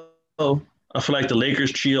trio, I feel like the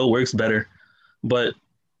Lakers trio works better. But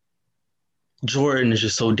Jordan is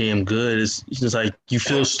just so damn good. It's just like you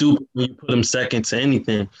feel stupid when you put him second to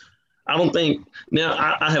anything. I don't think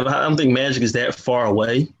Magic is that far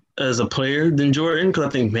away as a player than Jordan, because I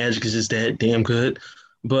think Magic is just that damn good.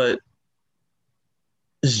 But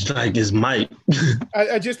it's like it's Mike.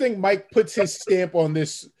 I just think Mike puts his stamp on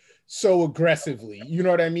this so aggressively. You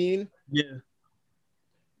know what I mean? Yeah.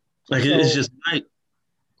 Like it's just Mike.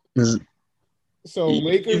 So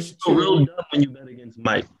Lakers. You feel real dumb when you bet against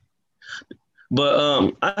Mike.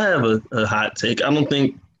 But I have a hot take. I don't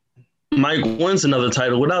think Mike wins another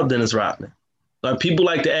title without Dennis Rodman. Like, people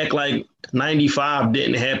like to act like 95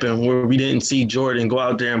 didn't happen, where we didn't see Jordan go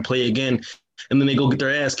out there and play again, and then they go get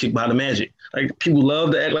their ass kicked by the Magic. Like, people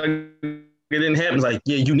love to act like it didn't happen. It's like,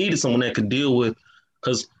 yeah, you needed someone that could deal with,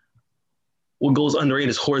 because what goes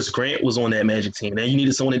underrated is Horace Grant was on that Magic team. Now you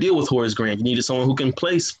needed someone to deal with Horace Grant. You needed someone who can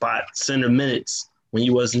play spot center minutes when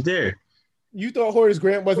you wasn't there. You thought Horace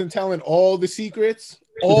Grant wasn't telling all the secrets?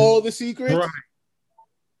 All the secrets?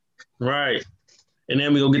 Right. And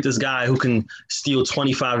then we go get this guy who can steal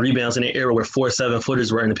 25 rebounds in an era where 4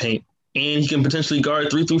 7-footers were in the paint. And he can potentially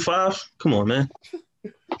guard 3 through 5? Come on, man.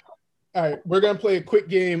 All right. We're going to play a quick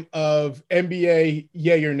game of NBA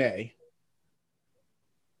yay or nay.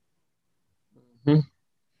 Mm-hmm.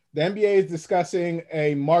 The NBA is discussing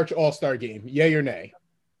a March All-Star game. Yay or nay?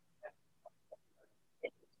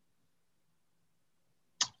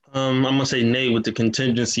 I'm going to say nay, with the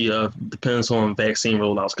contingency of depends on vaccine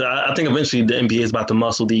rollouts. Because I think eventually the NBA is about to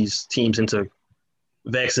muscle these teams into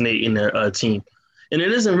vaccinating their team. And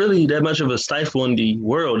it isn't really that much of a stifle in the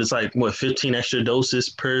world. It's like, 15 extra doses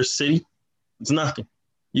per city? It's nothing.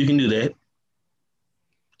 You can do that.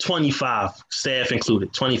 25, staff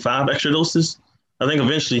included. 25 extra doses? I think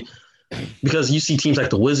eventually, because you see teams like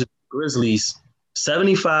the Wizards, Grizzlies,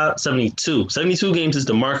 75, 72. 72 games is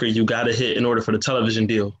the marker you got to hit in order for the television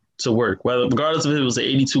deal to work, regardless if it was an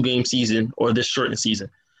 82-game season or this shortened season.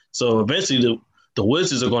 So eventually the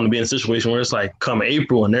Wizards are going to be in a situation where it's like come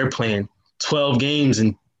April and they're playing 12 games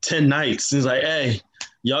in 10 nights. It's like, hey,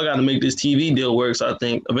 y'all got to make this TV deal work. So I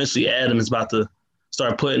think eventually Adam is about to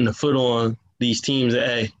start putting the foot on these teams that,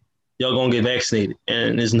 hey, y'all going to get vaccinated.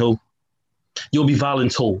 And you'll be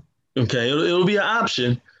voluntold. Okay, it'll be an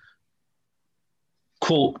option.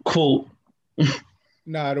 Quote.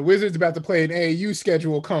 Nah, the Wizards about to play an AAU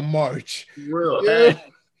schedule come March. Real. Yeah.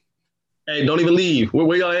 Hey, don't even leave.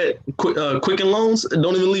 Where y'all at? Quicken Loans?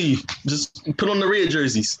 Don't even leave. Just put on the red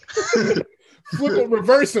jerseys. Flip them,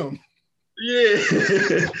 reverse them. Yeah.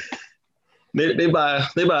 they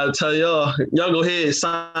about to tell y'all go ahead,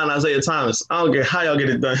 sign Isaiah Thomas. I don't care how y'all get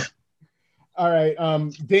it done. All right.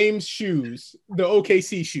 Dame's shoes, the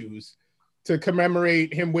OKC shoes, to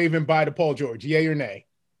commemorate him waving bye to Paul George. Yay or nay?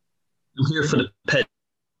 I'm here for the petty.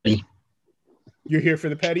 You're here for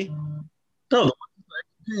the petty? No,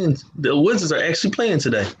 the Wizards are actually playing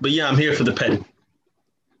today. But yeah, I'm here for the petty.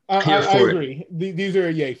 I agree. These are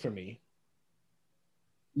a yay for me.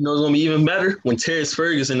 You know, it's gonna be even better when Terrence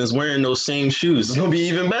Ferguson is wearing those same shoes. It's gonna be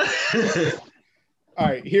even better. All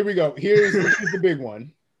right, here we go. Here's the big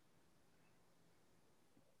one.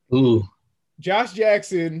 Ooh, Josh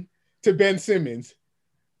Jackson to Ben Simmons.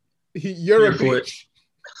 You're a bitch.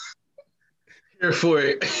 Here for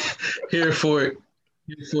it. Here for it.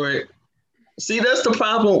 Here for it. See, that's the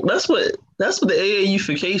problem. That's what the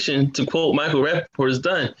AAUification, to quote Michael Rappaport, has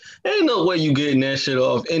done. Ain't no way you getting that shit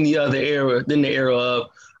off any other era than the era of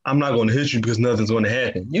I'm not going to hit you because nothing's going to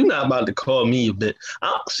happen. You're not about to call me a bitch.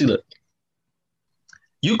 See, look,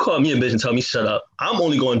 you call me a bitch and tell me shut up. I'm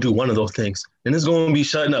only going to do one of those things, and it's going to be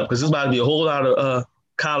shutting up because there's about to be a whole lot of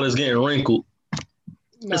collars getting wrinkled.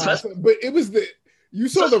 Nah, but it was you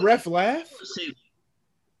saw the ref laugh?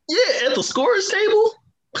 Yeah, at the scorer's table.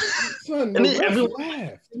 Son, the ref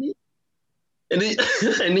laughed. And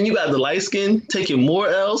then you got the light skin taking more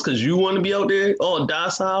L's because you want to be out there all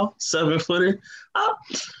docile, 7-footer.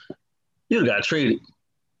 You got traded.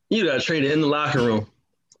 You got traded in the locker room.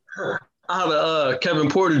 Out of Kevin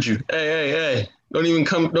Porter, you. Hey. Don't even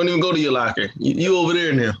go to your locker. You over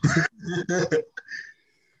there now.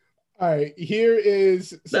 All right, here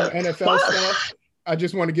is some NFL stuff. I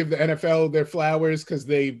just want to give the NFL their flowers because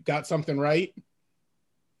they got something right.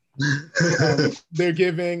 They're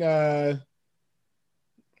giving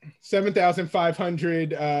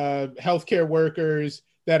 7,500 healthcare workers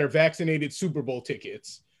that are vaccinated Super Bowl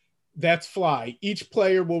tickets. That's fly. Each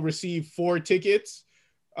player will receive 4 tickets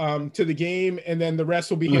to the game, and then the rest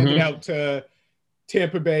will be handed out to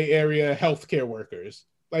Tampa Bay area healthcare workers.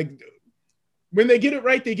 Like, when they get it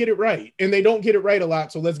right, they get it right. And they don't get it right a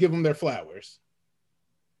lot, so let's give them their flowers.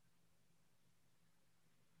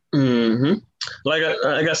 Mm-hmm. Like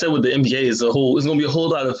I said with the NBA, it's going to be a whole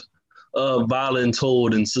lot of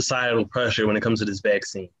voluntold and societal pressure when it comes to this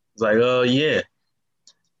vaccine. It's like, yeah,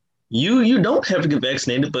 you don't have to get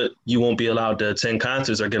vaccinated, but you won't be allowed to attend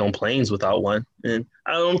concerts or get on planes without one. And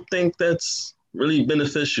I don't think that's really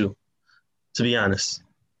beneficial, to be honest.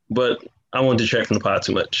 But I won't detract from the pod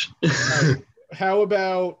too much. How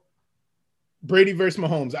about Brady versus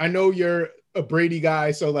Mahomes? I know you're a Brady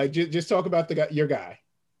guy, so like just talk about your guy.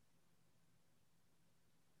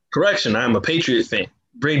 Correction, I'm a Patriot fan.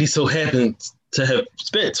 Brady so happens to have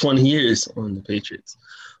spent 20 years on the Patriots.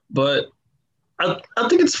 But I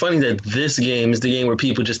think it's funny that this game is the game where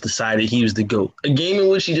people just decided he was the GOAT. A game in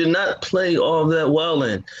which he did not play all that well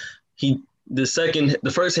in.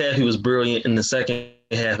 The first half he was brilliant. In the second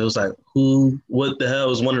half, it was like, what the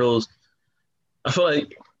hell is one of those? I feel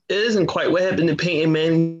like it isn't quite what happened to Peyton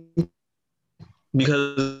Manning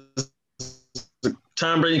because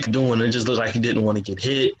Tom Brady could do one. It just looked like he didn't want to get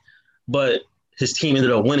hit. But his team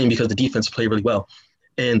ended up winning because the defense played really well.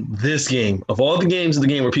 And this game, of all the games of the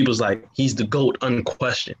game where people's like, he's the GOAT,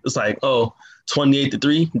 unquestioned. It's like,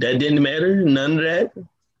 28-3, that didn't matter? None of that?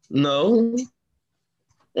 No.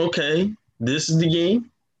 Okay, this is the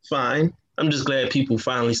game. Fine. I'm just glad people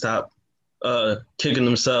finally stopped kicking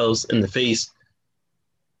themselves in the face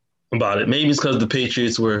about it. Maybe it's because the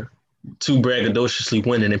Patriots were too braggadociously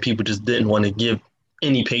winning and people just didn't want to give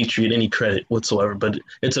any Patriot any credit whatsoever. But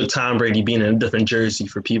it took Tom Brady being in a different jersey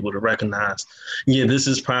for people to recognize, yeah, this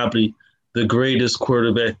is probably the greatest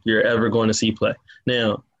quarterback you're ever going to see play.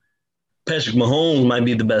 Now, Patrick Mahomes might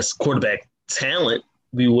be the best quarterback talent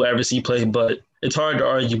we will ever see play, but it's hard to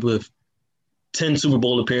argue with 10 Super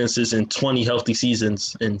Bowl appearances and 20 healthy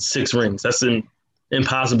seasons and 6 rings. That's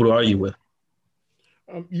impossible to argue with.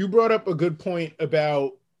 You brought up a good point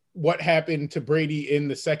about what happened to Brady in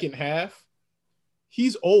the second half.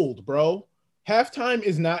 He's old, bro. Halftime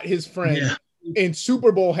is not his friend. Yeah. And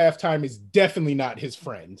Super Bowl halftime is definitely not his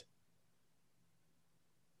friend.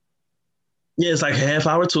 Yeah, it's like a half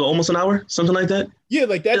hour to almost an hour, something like that. Yeah,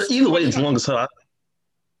 like that's either way, it's long as hell.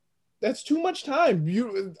 That's too much time.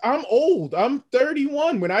 I'm old. I'm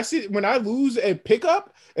 31. When I lose a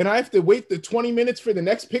pickup and I have to wait the 20 minutes for the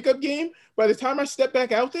next pickup game, by the time I step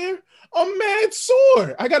back out there, I'm mad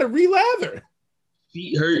sore. I got to relather.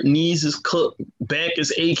 Feet hurt, knees is cooked, back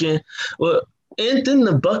is aching. Well, and then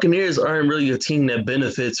the Buccaneers aren't really a team that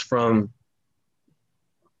benefits from.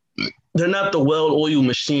 They're not the well-oiled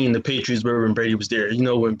machine the Patriots were when Brady was there. You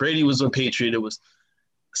know, when Brady was a Patriot, it was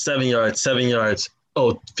 7 yards, 7 yards.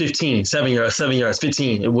 15, 7 yards, 7 yards,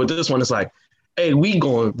 15. And with this one, it's like, hey, we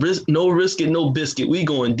going no risk it, no biscuit. We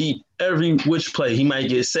going deep every which play. He might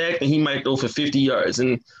get sacked and he might go for 50 yards.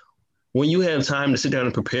 And when you have time to sit down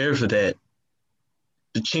and prepare for that,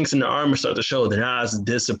 the chinks in the armor start to show. They're not as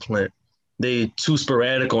disciplined. They too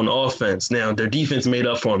sporadic on offense. Now, their defense made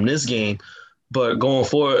up for them this game, but going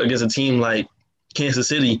forward against a team like Kansas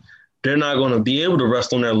City, they're not going to be able to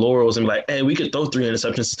rest on their laurels and be like, hey, we could throw 3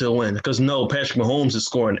 interceptions and still win. Because no, Patrick Mahomes is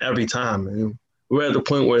scoring every time. And we're at the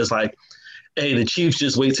point where it's like, hey, the Chiefs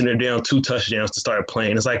just wait till they're down 2 touchdowns to start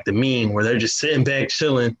playing. It's like the meme where they're just sitting back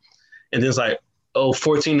chilling. And then it's like,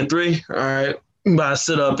 14-3. All right. But I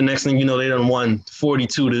sit up, and next thing you know, they done won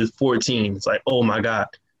 42-14. It's like, oh my God.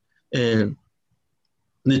 And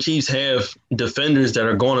the Chiefs have defenders that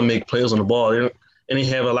are going to make plays on the ball. And they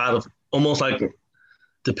have a lot of, almost like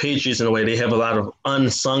the Patriots in a way, they have a lot of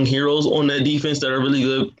unsung heroes on that defense that are really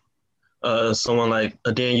good. Someone like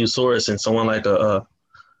a Daniel Sorensen, someone like a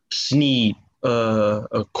Snead,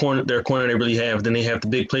 their corner they really have. Then they have the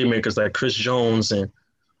big playmakers like Chris Jones and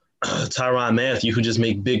Tyrann Mathieu, who just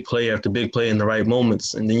make big play after big play in the right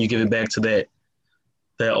moments. And then you give it back to that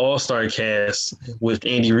all-star cast with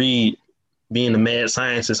Andy Reid being the mad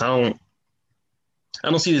scientist. I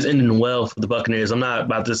don't see this ending well for the Buccaneers. I'm not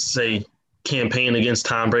about to say campaign against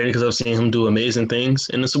Tom Brady because I've seen him do amazing things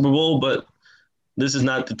in the Super Bowl, but this is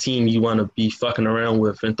not the team you want to be fucking around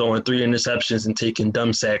with and throwing 3 interceptions and taking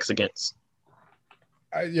dumb sacks against.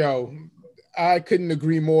 I couldn't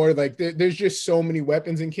agree more. Like, there's just so many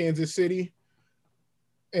weapons in Kansas City.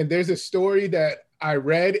 And there's a story that I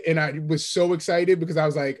read, and I was so excited because I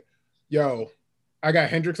was like, yo, I got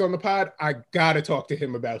Hendrix on the pod. I got to talk to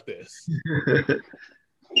him about this.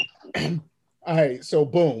 All right, so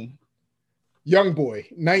boom. Young boy,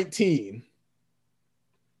 19,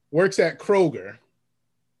 works at Kroger.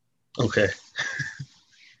 Okay.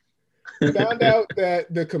 Found out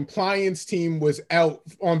that the compliance team was out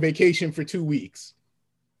on vacation for 2 weeks.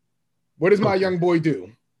 What does my young boy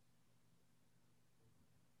do?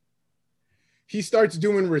 He starts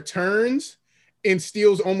doing returns and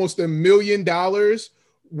steals almost $1 million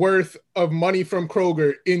worth of money from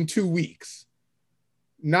Kroger in 2 weeks.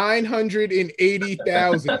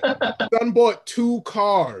 $980,000. Son bought 2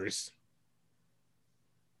 cars.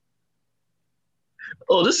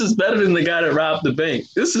 Oh, this is better than the guy that robbed the bank.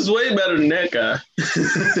 This is way better than that guy.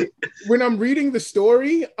 When I'm reading the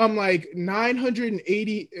story, I'm like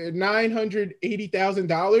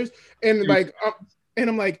 $980,000, and like, and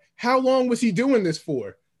I'm like, how long was he doing this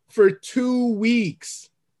for? For 2 weeks.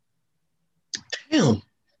 Damn,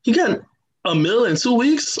 he got $1 million in 2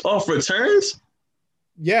 weeks off returns.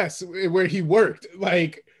 Yes, where he worked.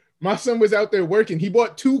 Like, my son was out there working. He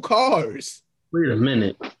bought 2 cars. Wait a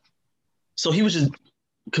minute. So he was just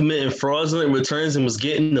committing fraudulent returns and was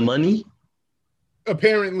getting the money?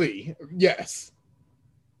 Apparently, yes.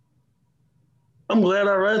 I'm glad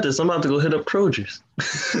I read this. I'm about to go hit up Kroger's.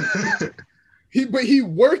 But he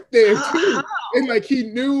worked there too. And like, he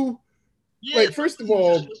knew, like, first of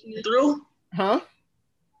all, through? Huh?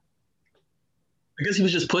 I guess he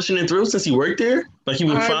was just pushing it through since he worked there. Like, he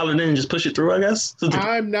would file it in and just push it through, I guess.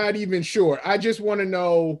 I'm not even sure. I just want to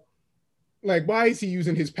know, like, why is he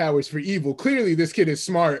using his powers for evil? Clearly, this kid is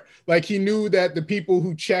smart. Like, he knew that the people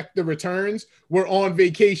who checked the returns were on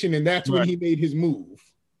vacation, and that's when he made his move.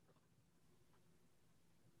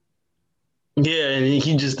 Yeah, and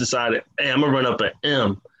he just decided, hey, I'm going to run up an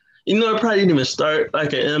M. You know, it probably didn't even start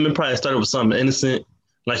like an M. It probably started with something innocent.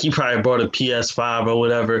 Like, he probably bought a PS5 or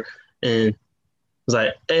whatever, and was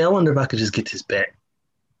like, hey, I wonder if I could just get this back.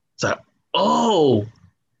 It's like, oh,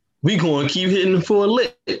 we going to keep hitting for a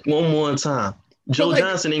lick one more time. Joe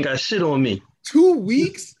Johnson ain't got shit on me. 2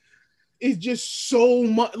 weeks is just so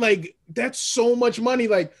much. Like, that's so much money.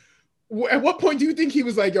 Like, at what point do you think he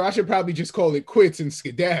was like, yo, I should probably just call it quits and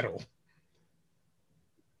skedaddle?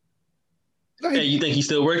 Like, hey, you think he's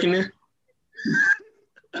still working there?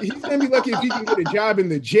 He's going to be lucky if he can get a job in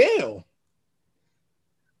the jail.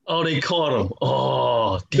 Oh, they caught him.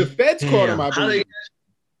 Oh, the feds caught him, I believe.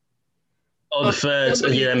 The feds.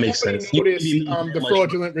 Yeah, that makes sense. Noticed the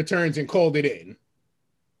fraudulent returns and called it in.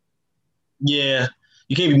 Yeah,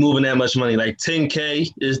 you can't be moving that much money. Like,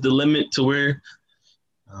 $10K is the limit to where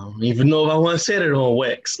I don't even know if I want to say that on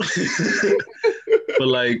Wax. But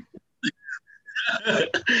like,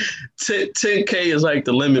 10K is like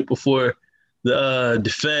the limit before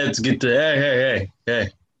the feds get to hey.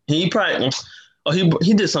 He probably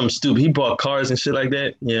he did something stupid. He bought cars and shit like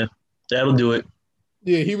that. Yeah, that'll do it.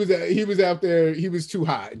 Yeah, he was out there. He was too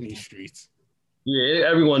hot in these streets. Yeah,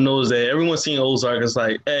 everyone knows that. Everyone's seen Ozark. It's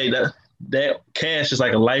like, hey, that cash is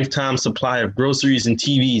like a lifetime supply of groceries and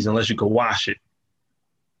TVs unless you could wash it.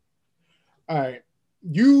 All right.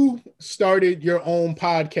 You started your own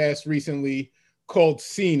podcast recently called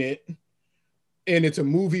Seen It, and it's a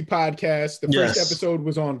movie podcast. The first episode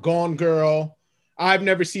was on Gone Girl. I've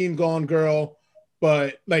never seen Gone Girl,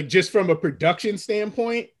 but like, just from a production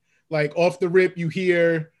standpoint, like, off the rip, you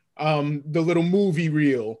hear the little movie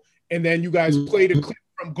reel, and then you guys played a clip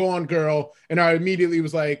from Gone Girl, and I immediately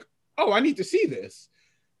was like, oh, I need to see this.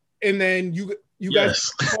 And then you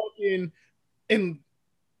guys talking, and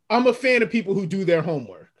I'm a fan of people who do their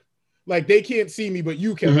homework. Like, they can't see me, but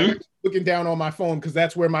you can. Like, I'm looking down on my phone because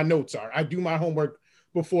that's where my notes are. I do my homework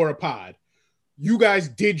before a pod. You guys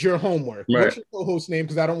did your homework. Right. What's your co-host name?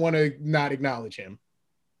 Because I don't want to not acknowledge him.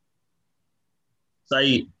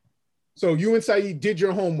 Saeed. So you and Saeed did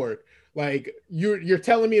your homework. Like, you're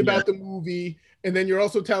telling me about the movie, and then you're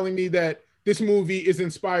also telling me that this movie is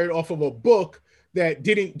inspired off of a book that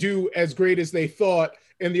didn't do as great as they thought.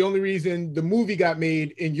 And the only reason the movie got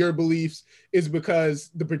made, in your beliefs, is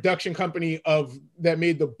because the production company that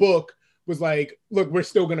made the book was like, look, we're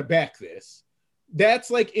still going to back this.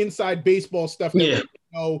 That's like inside baseball stuff that you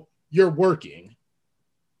know you're working.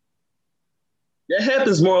 That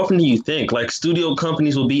happens more often than you think. Like, studio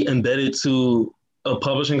companies will be embedded to a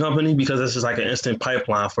publishing company because it's just like an instant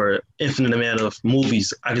pipeline for an infinite amount of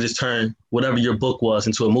movies. I could just turn whatever your book was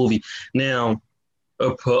into a movie. Now,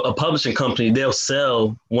 a publishing company, they'll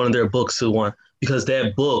sell one of their books to one because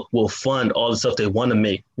that book will fund all the stuff they want to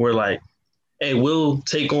make. We're like, hey, we'll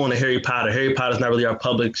take on a Harry Potter. Harry Potter's not really our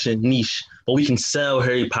publishing niche, but we can sell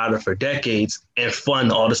Harry Potter for decades and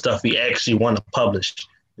fund all the stuff we actually want to publish. You know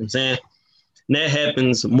what I'm saying? And that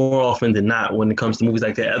happens more often than not when it comes to movies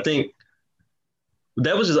like that. I think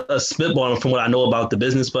that was just a spitballing from what I know about the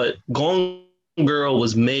business, but Gone Girl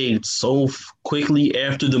was made so quickly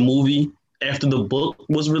after the movie, after the book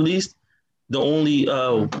was released. The only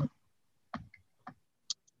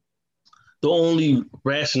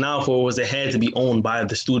rationale for it was it had to be owned by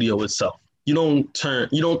the studio itself. You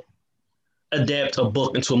don't adapt a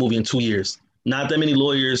book into a movie in 2 years. Not that many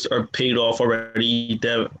lawyers are paid off already,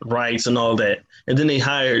 their rights and all that. And then they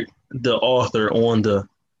hired the author to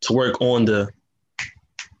work on the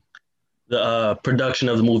production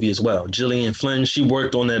of the movie as well. Gillian Flynn, she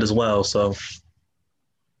worked on that as well. So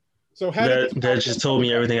how that just told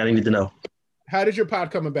me everything I needed to know. How did your pod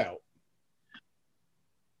come about?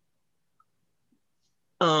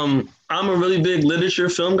 I'm a really big literature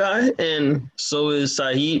film guy, and so is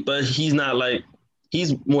Saeed, but he's not like,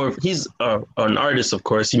 he's an artist, of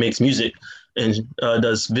course. He makes music and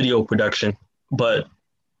does video production. But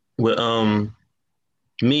with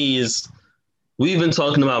we've been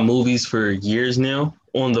talking about movies for years now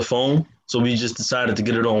on the phone. So we just decided to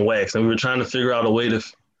get it on wax, and we were trying to figure out a way to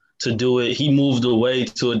do it. He moved away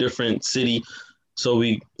to a different city, so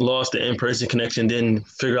we lost the in-person connection, then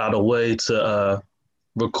figure out a way to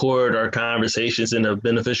record our conversations in a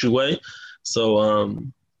beneficial way. So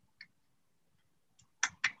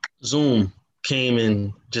Zoom came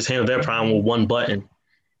and just handled that problem with one button.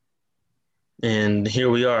 And here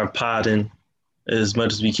we are podding as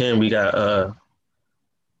much as we can. We got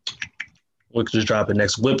we're just dropping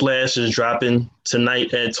next. Whiplash is dropping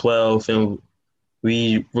tonight at 12, and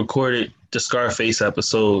we recorded the Scarface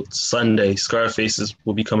episode Sunday. Scarface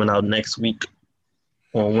will be coming out next week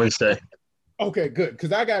on Wednesday. Okay, good,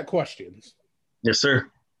 because I got questions. Yes, sir.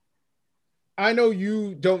 I know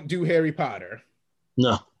you don't do Harry Potter.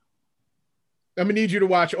 No. I'm gonna need you to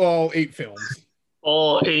watch all 8 films.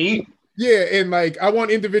 All 8? Yeah, and like, I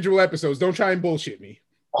want individual episodes. Don't try and bullshit me.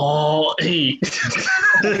 All 8.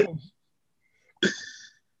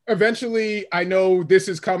 Eventually, I know this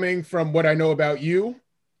is coming from what I know about you.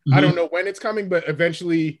 Mm-hmm. I don't know when it's coming, but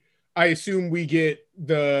eventually I assume we get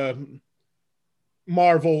the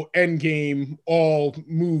Marvel Endgame all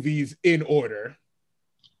movies in order.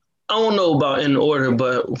 I don't know about in order,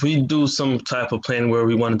 but we do some type of plan where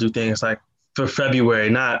we want to do things like for February.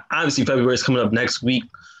 Not obviously February is coming up next week.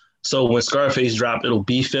 So when Scarface dropped, it'll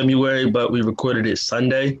be February, but we recorded it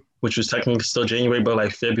Sunday, which was technically still January, but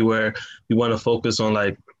like February, we want to focus on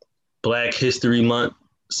like Black History Month.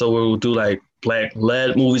 So we'll do like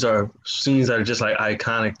Black-led movies or scenes that are just like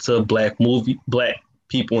iconic to Black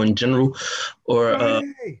people in general. Or I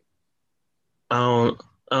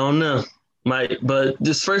don't know. But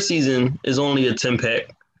this first season is only a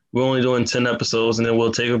 10-pack. We're only doing 10 episodes, and then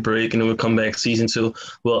we'll take a break, and then we'll come back season 2.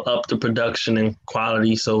 We'll up the production and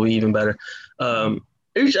quality, so we even better.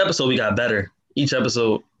 Each episode we got better. Each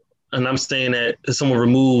episode, and I'm saying that if someone is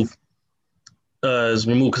removed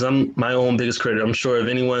because I'm my own biggest critic. I'm sure if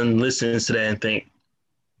anyone listens to that and think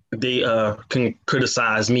they can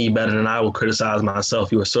criticize me better than I will criticize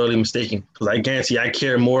myself, you are sorely mistaken. Because I guarantee I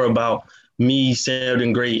care more about me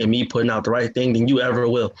sounding great and me putting out the right thing than you ever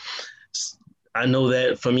will. I know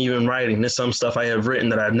that from even writing. There's some stuff I have written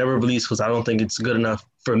that I've never released because I don't think it's good enough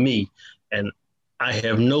for me. And I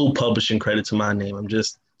have no publishing credit to my name. I'm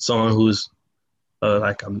just someone who's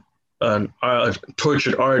like a a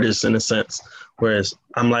tortured artist in a sense, whereas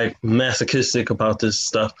I'm like masochistic about this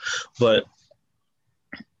stuff. But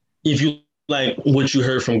if you like what you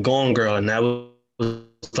heard from Gone Girl, and that was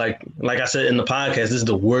like I said in the podcast, this is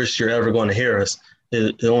the worst you're ever going to hear us.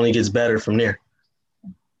 It only gets better from there.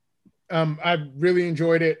 I really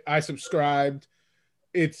enjoyed it. I subscribed.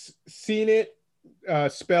 It's Seen It,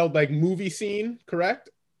 spelled like movie scene, correct?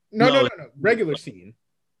 No. Regular scene.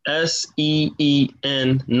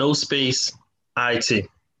 SEEN, no space, IT.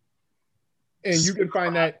 And you can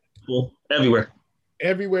find that everywhere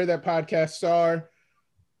that podcasts are.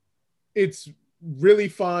 It's really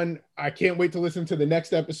fun. I can't wait to listen to the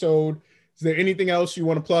next episode. Is there anything else you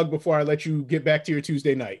want to plug before I let you get back to your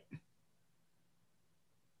Tuesday night?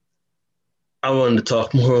 I wanted to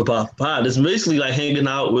talk more about pod. It's basically like hanging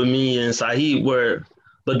out with me and Saeed,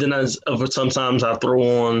 but then sometimes I throw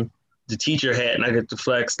on the teacher hat and I get to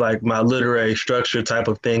flex like my literary structure type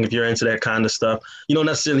of thing. If you're into that kind of stuff, you don't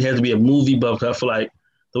necessarily have to be a movie buff. I feel like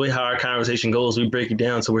the way how our conversation goes, we break it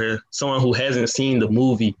down to where someone who hasn't seen the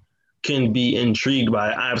movie can be intrigued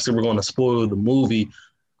by it. Obviously, we're going to spoil the movie,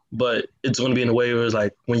 but it's going to be in a way where it's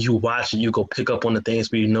like when you watch it, you go pick up on the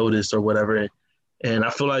things we noticed or whatever. And I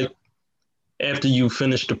feel like after you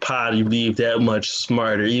finish the pod, you leave that much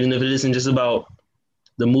smarter, even if it isn't just about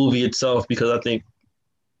the movie itself, because I think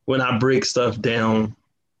when I break stuff down,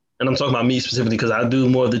 and I'm talking about me specifically because I do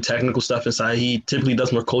more of the technical stuff inside. He typically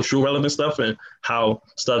does more cultural relevant stuff and how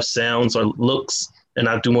stuff sounds or looks, and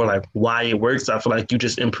I do more like why it works. I feel like you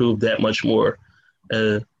just improve that much more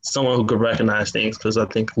as someone who could recognize things, because I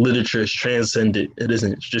think literature is transcended. It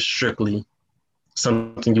isn't just strictly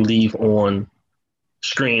something you leave on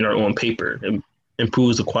screen or on paper. It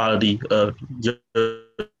improves the quality of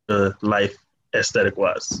your life aesthetic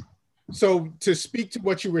wise. So to speak to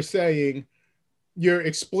what you were saying, you're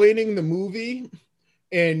explaining the movie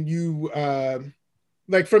and you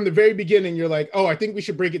like from the very beginning, you're like, oh, I think we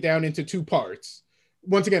should break it down into two parts.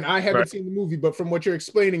 Once again, I haven't seen the movie, but from what you're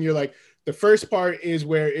explaining, you're like, the first part is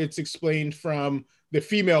where it's explained from the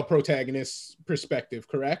female protagonist's perspective,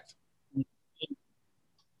 correct?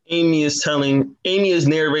 Amy is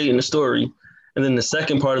narrating the story. And then the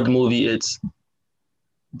second part of the movie,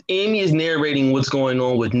 Amy is narrating what's going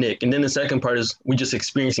on with Nick. And then the second part is we're just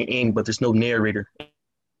experiencing Amy, but there's no narrator.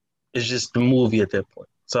 It's just the movie at that point.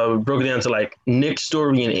 So we broke it down to like Nick's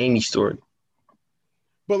story and Amy's story.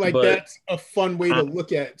 But that's a fun way to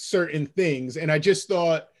look at certain things. And I just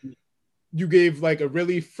thought you gave like a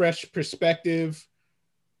really fresh perspective.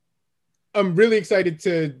 I'm really excited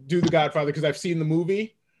to do The Godfather because I've seen the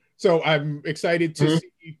movie. So I'm excited to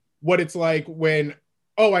see what it's like when,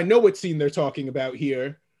 I know what scene they're talking about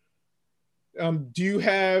here. Do you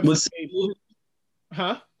have... What movie?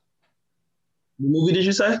 Huh? The movie did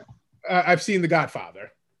you say? I've seen The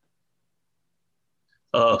Godfather.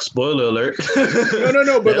 Spoiler alert.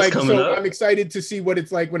 No, but like, so up. I'm excited to see what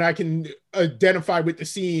it's like when I can identify with the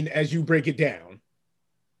scene as you break it down.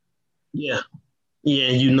 Yeah,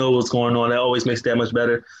 you know what's going on. That always makes it that much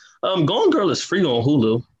better. Gone Girl is free on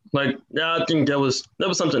Hulu. Like, yeah, I think that was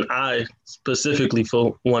something I specifically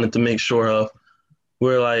wanted to make sure of,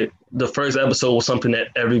 where like the first episode was something that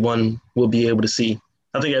everyone will be able to see.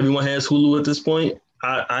 I think everyone has Hulu at this point.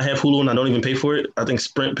 I have Hulu and I don't even pay for it. I think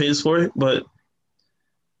Sprint pays for it, but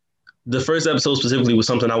the first episode specifically was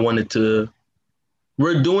something I wanted to.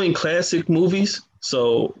 We're doing classic movies,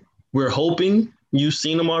 so we're hoping you've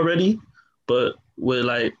seen them already, but with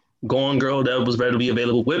like Gone Girl, that was readily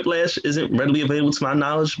available. Whiplash isn't readily available to my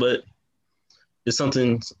knowledge, but it's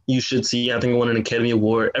something you should see. I think it won an Academy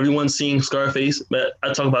Award. Everyone's seen Scarface, but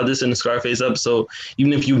I talk about this in the Scarface episode.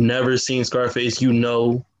 Even if you've never seen Scarface, you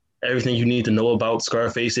know everything you need to know about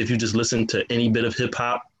Scarface if you just listen to any bit of hip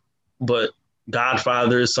hop. But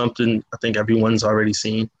Godfather is something I think everyone's already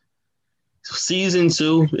seen. Season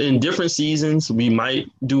 2, in different seasons, we might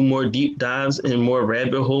do more deep dives and more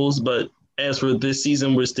rabbit holes, but as for this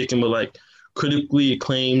season, we're sticking with like critically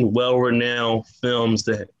acclaimed, well-renowned films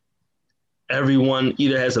that everyone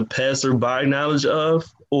either has a passerby knowledge of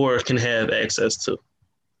or can have access to.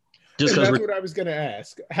 Just because that's what I was going to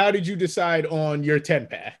ask. How did you decide on your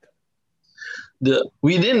 10-pack?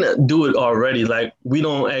 We didn't do it already. Like, we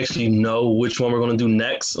don't actually know which one we're going to do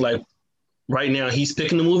next. Like, right now, he's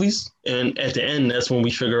picking the movies, and at the end, that's when we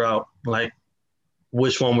figure out like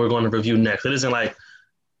which one we're going to review next. It isn't like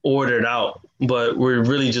ordered out, but we're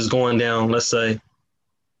really just going down, let's say,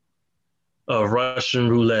 a Russian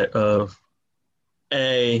roulette of,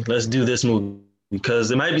 hey, let's do this movie, because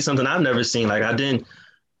it might be something I've never seen. Like,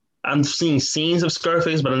 I've seen scenes of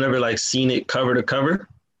Scarface, but I've never like seen it cover to cover.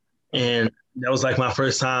 And That was like my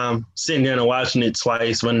first time sitting there and watching it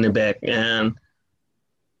twice, running it back, and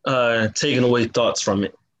taking away thoughts from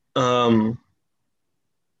it. I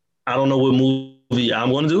don't know what movie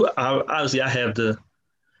I'm going to do. Obviously, I have the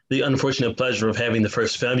unfortunate pleasure of having the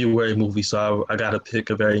first February movie, so I got to pick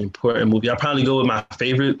a very important movie. I'll probably go with my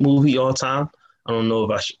favorite movie all time. I don't know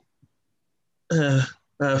if I should.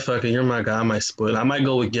 Fuck it, you're my guy. I might spoil it. I might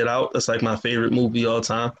go with Get Out. That's like my favorite movie all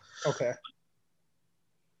time. Okay.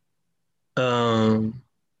 Um,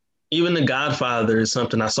 Even The Godfather is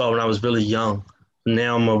something I saw when I was really young.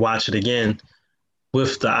 Now I'm gonna watch it again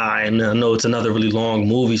with the eye, and I know it's another really long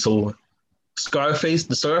movie. So the Scarface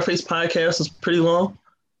podcast is pretty long,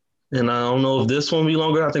 and I don't know if this one will be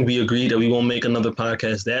longer. I think we agreed that we won't make another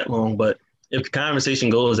podcast that long, but if the conversation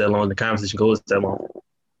goes that long, the conversation goes that long.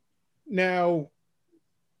 Now,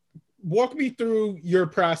 walk me through your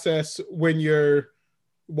process when you're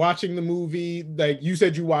watching the movie. Like you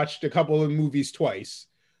said, you watched a couple of movies twice.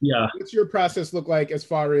 Yeah. What's your process look like as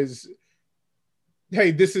far as,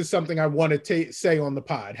 hey, this is something I want to say on the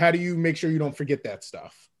pod? How do you make sure you don't forget that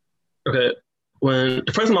stuff? Okay. When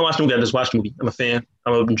the first time I watched the movie, I just watched the movie. I'm a fan.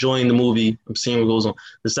 I'm enjoying the movie. I'm seeing what goes on.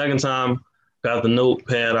 The second time, got the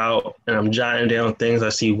notepad out and I'm jotting down things I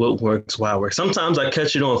see, what works, why it works. Sometimes I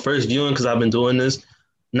catch it on first viewing because I've been doing this,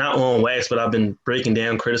 not on wax, but I've been breaking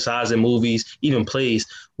down, criticizing movies, even plays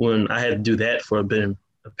when I had to do that for a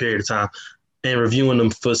period of time and reviewing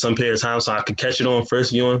them for some period of time so I could catch it on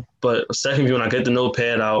first viewing. But second viewing, I get the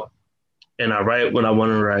notepad out and I write what I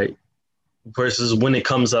want to write versus when it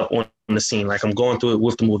comes up on the scene. Like I'm going through it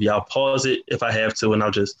with the movie. I'll pause it if I have to and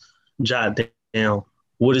I'll just jot down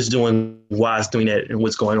what it's doing, why it's doing that, and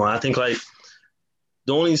what's going on. I think like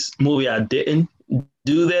the only movie I didn't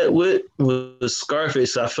do that with was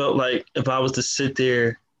Scarface. I felt like if I was to sit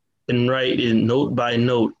there and write it note by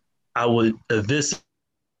note, I would eviscerate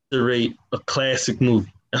a classic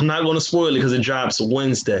movie. I'm not going to spoil it because it drops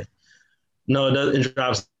Wednesday. No, it doesn't. It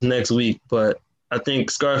drops next week. But I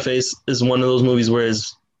think Scarface is one of those movies where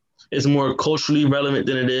it's more culturally relevant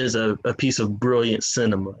than it is a piece of brilliant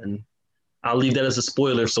cinema. And I'll leave that as a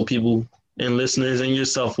spoiler so people and listeners and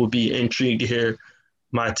yourself will be intrigued to hear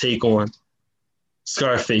my take on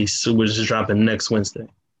Scarface, which is dropping next Wednesday.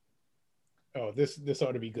 Oh, this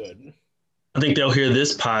ought to be good. I think they'll hear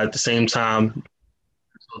this pod at the same time.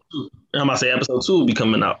 I'm about to say episode 2 will be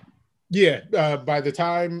coming out. Yeah, by the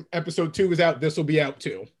time episode 2 is out, this will be out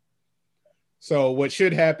too. So what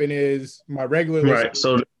should happen is my regular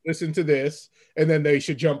listeners listen to this, and then they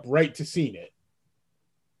should jump right to seeing it.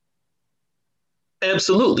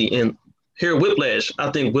 Absolutely. And here, Whiplash,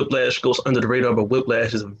 I think Whiplash goes under the radar, but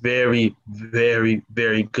Whiplash is a very, very,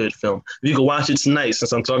 very good film. If you can watch it tonight,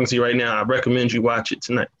 since I'm talking to you right now, I recommend you watch it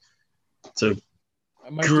tonight. It's a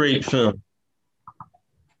great film.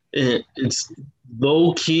 And it's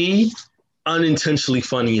low-key, unintentionally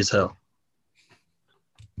funny as hell.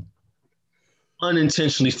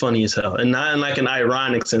 Unintentionally funny as hell. And not in like an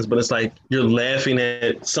ironic sense, but it's like you're laughing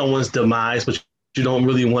at someone's demise, but you don't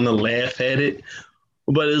really want to laugh at it.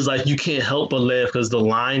 But it's like you can't help but laugh because the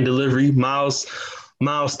line delivery, Miles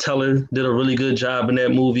Teller did a really good job in that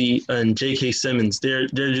movie, and J.K. Simmons, they're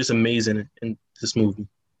just amazing in this movie.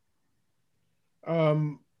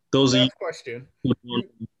 Those last question.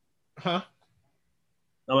 Huh?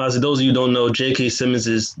 Those of you who don't know, J.K. Simmons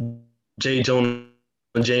is J. Jonah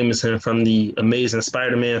Jameson from the amazing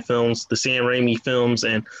Spider-Man films, the Sam Raimi films,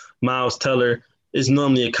 and Miles Teller is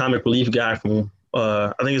normally a comic relief guy from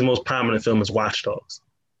I think his most prominent film is War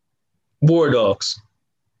Dogs.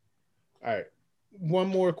 All right. One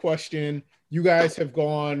more question. You guys have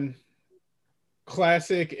gone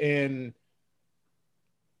classic and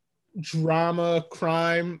drama,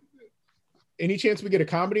 crime. Any chance we get a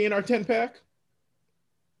comedy in our 10-pack?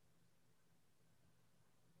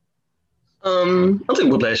 I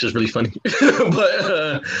think Whiplash is really funny.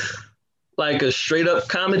 But like a straight up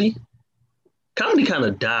comedy kind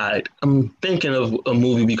of died. I'm thinking of a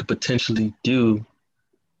movie we could potentially do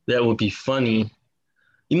that would be funny.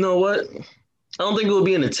 You know what? I don't think it would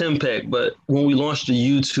be in the 10-pack, but when we launched the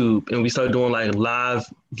YouTube and we started doing like live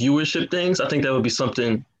viewership things, I think that would be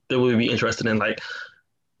something that we'd be interested in. Like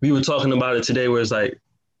we were talking about it today where it's like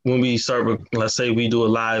when we start, let's say we do a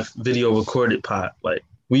live video recorded pod, like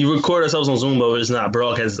we record ourselves on Zoom, but it's not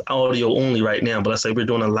broadcast, it's audio only right now. But let's say we're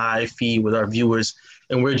doing a live feed with our viewers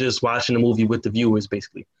and we're just watching the movie with the viewers,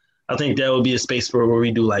 basically. I think that would be a space for where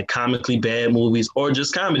we do like comically bad movies or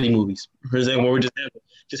just comedy movies. For example, where we're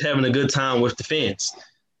just having a good time with the fans.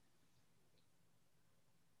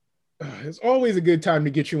 It's always a good time to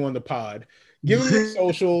get you on the pod. Give them your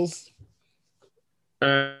socials.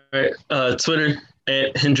 All right. Twitter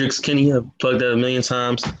at Hendrix Kenny. I've plugged that a million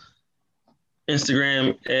times.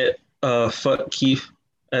 Instagram at fuck Keith,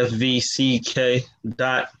 FVCK.KEITH.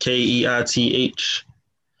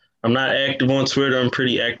 I'm not active on Twitter. I'm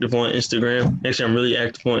pretty active on Instagram. Actually, I'm really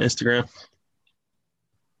active on Instagram.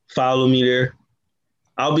 Follow me there.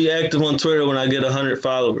 I'll be active on Twitter when I get 100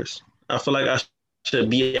 followers. I feel like I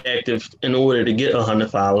should be active in order to get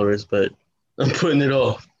 100 followers, but I'm putting it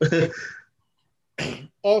off.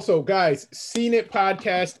 Also, guys, Seen It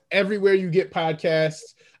podcast everywhere you get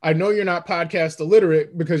podcasts. I know you're not podcast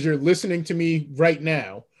illiterate because you're listening to me right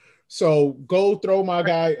now. So go throw my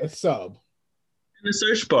guy a sub. In the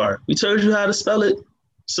search bar, we told you how to spell it.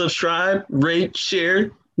 Subscribe, rate,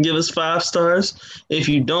 share, give us 5 stars. If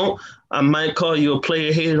you don't, I might call you a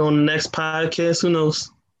player hater on the next podcast. Who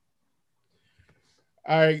knows?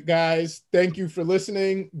 All right, guys. Thank you for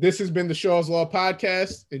listening. This has been the Shaw's Law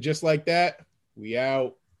Podcast. And just like that, we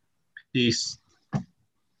out. Peace.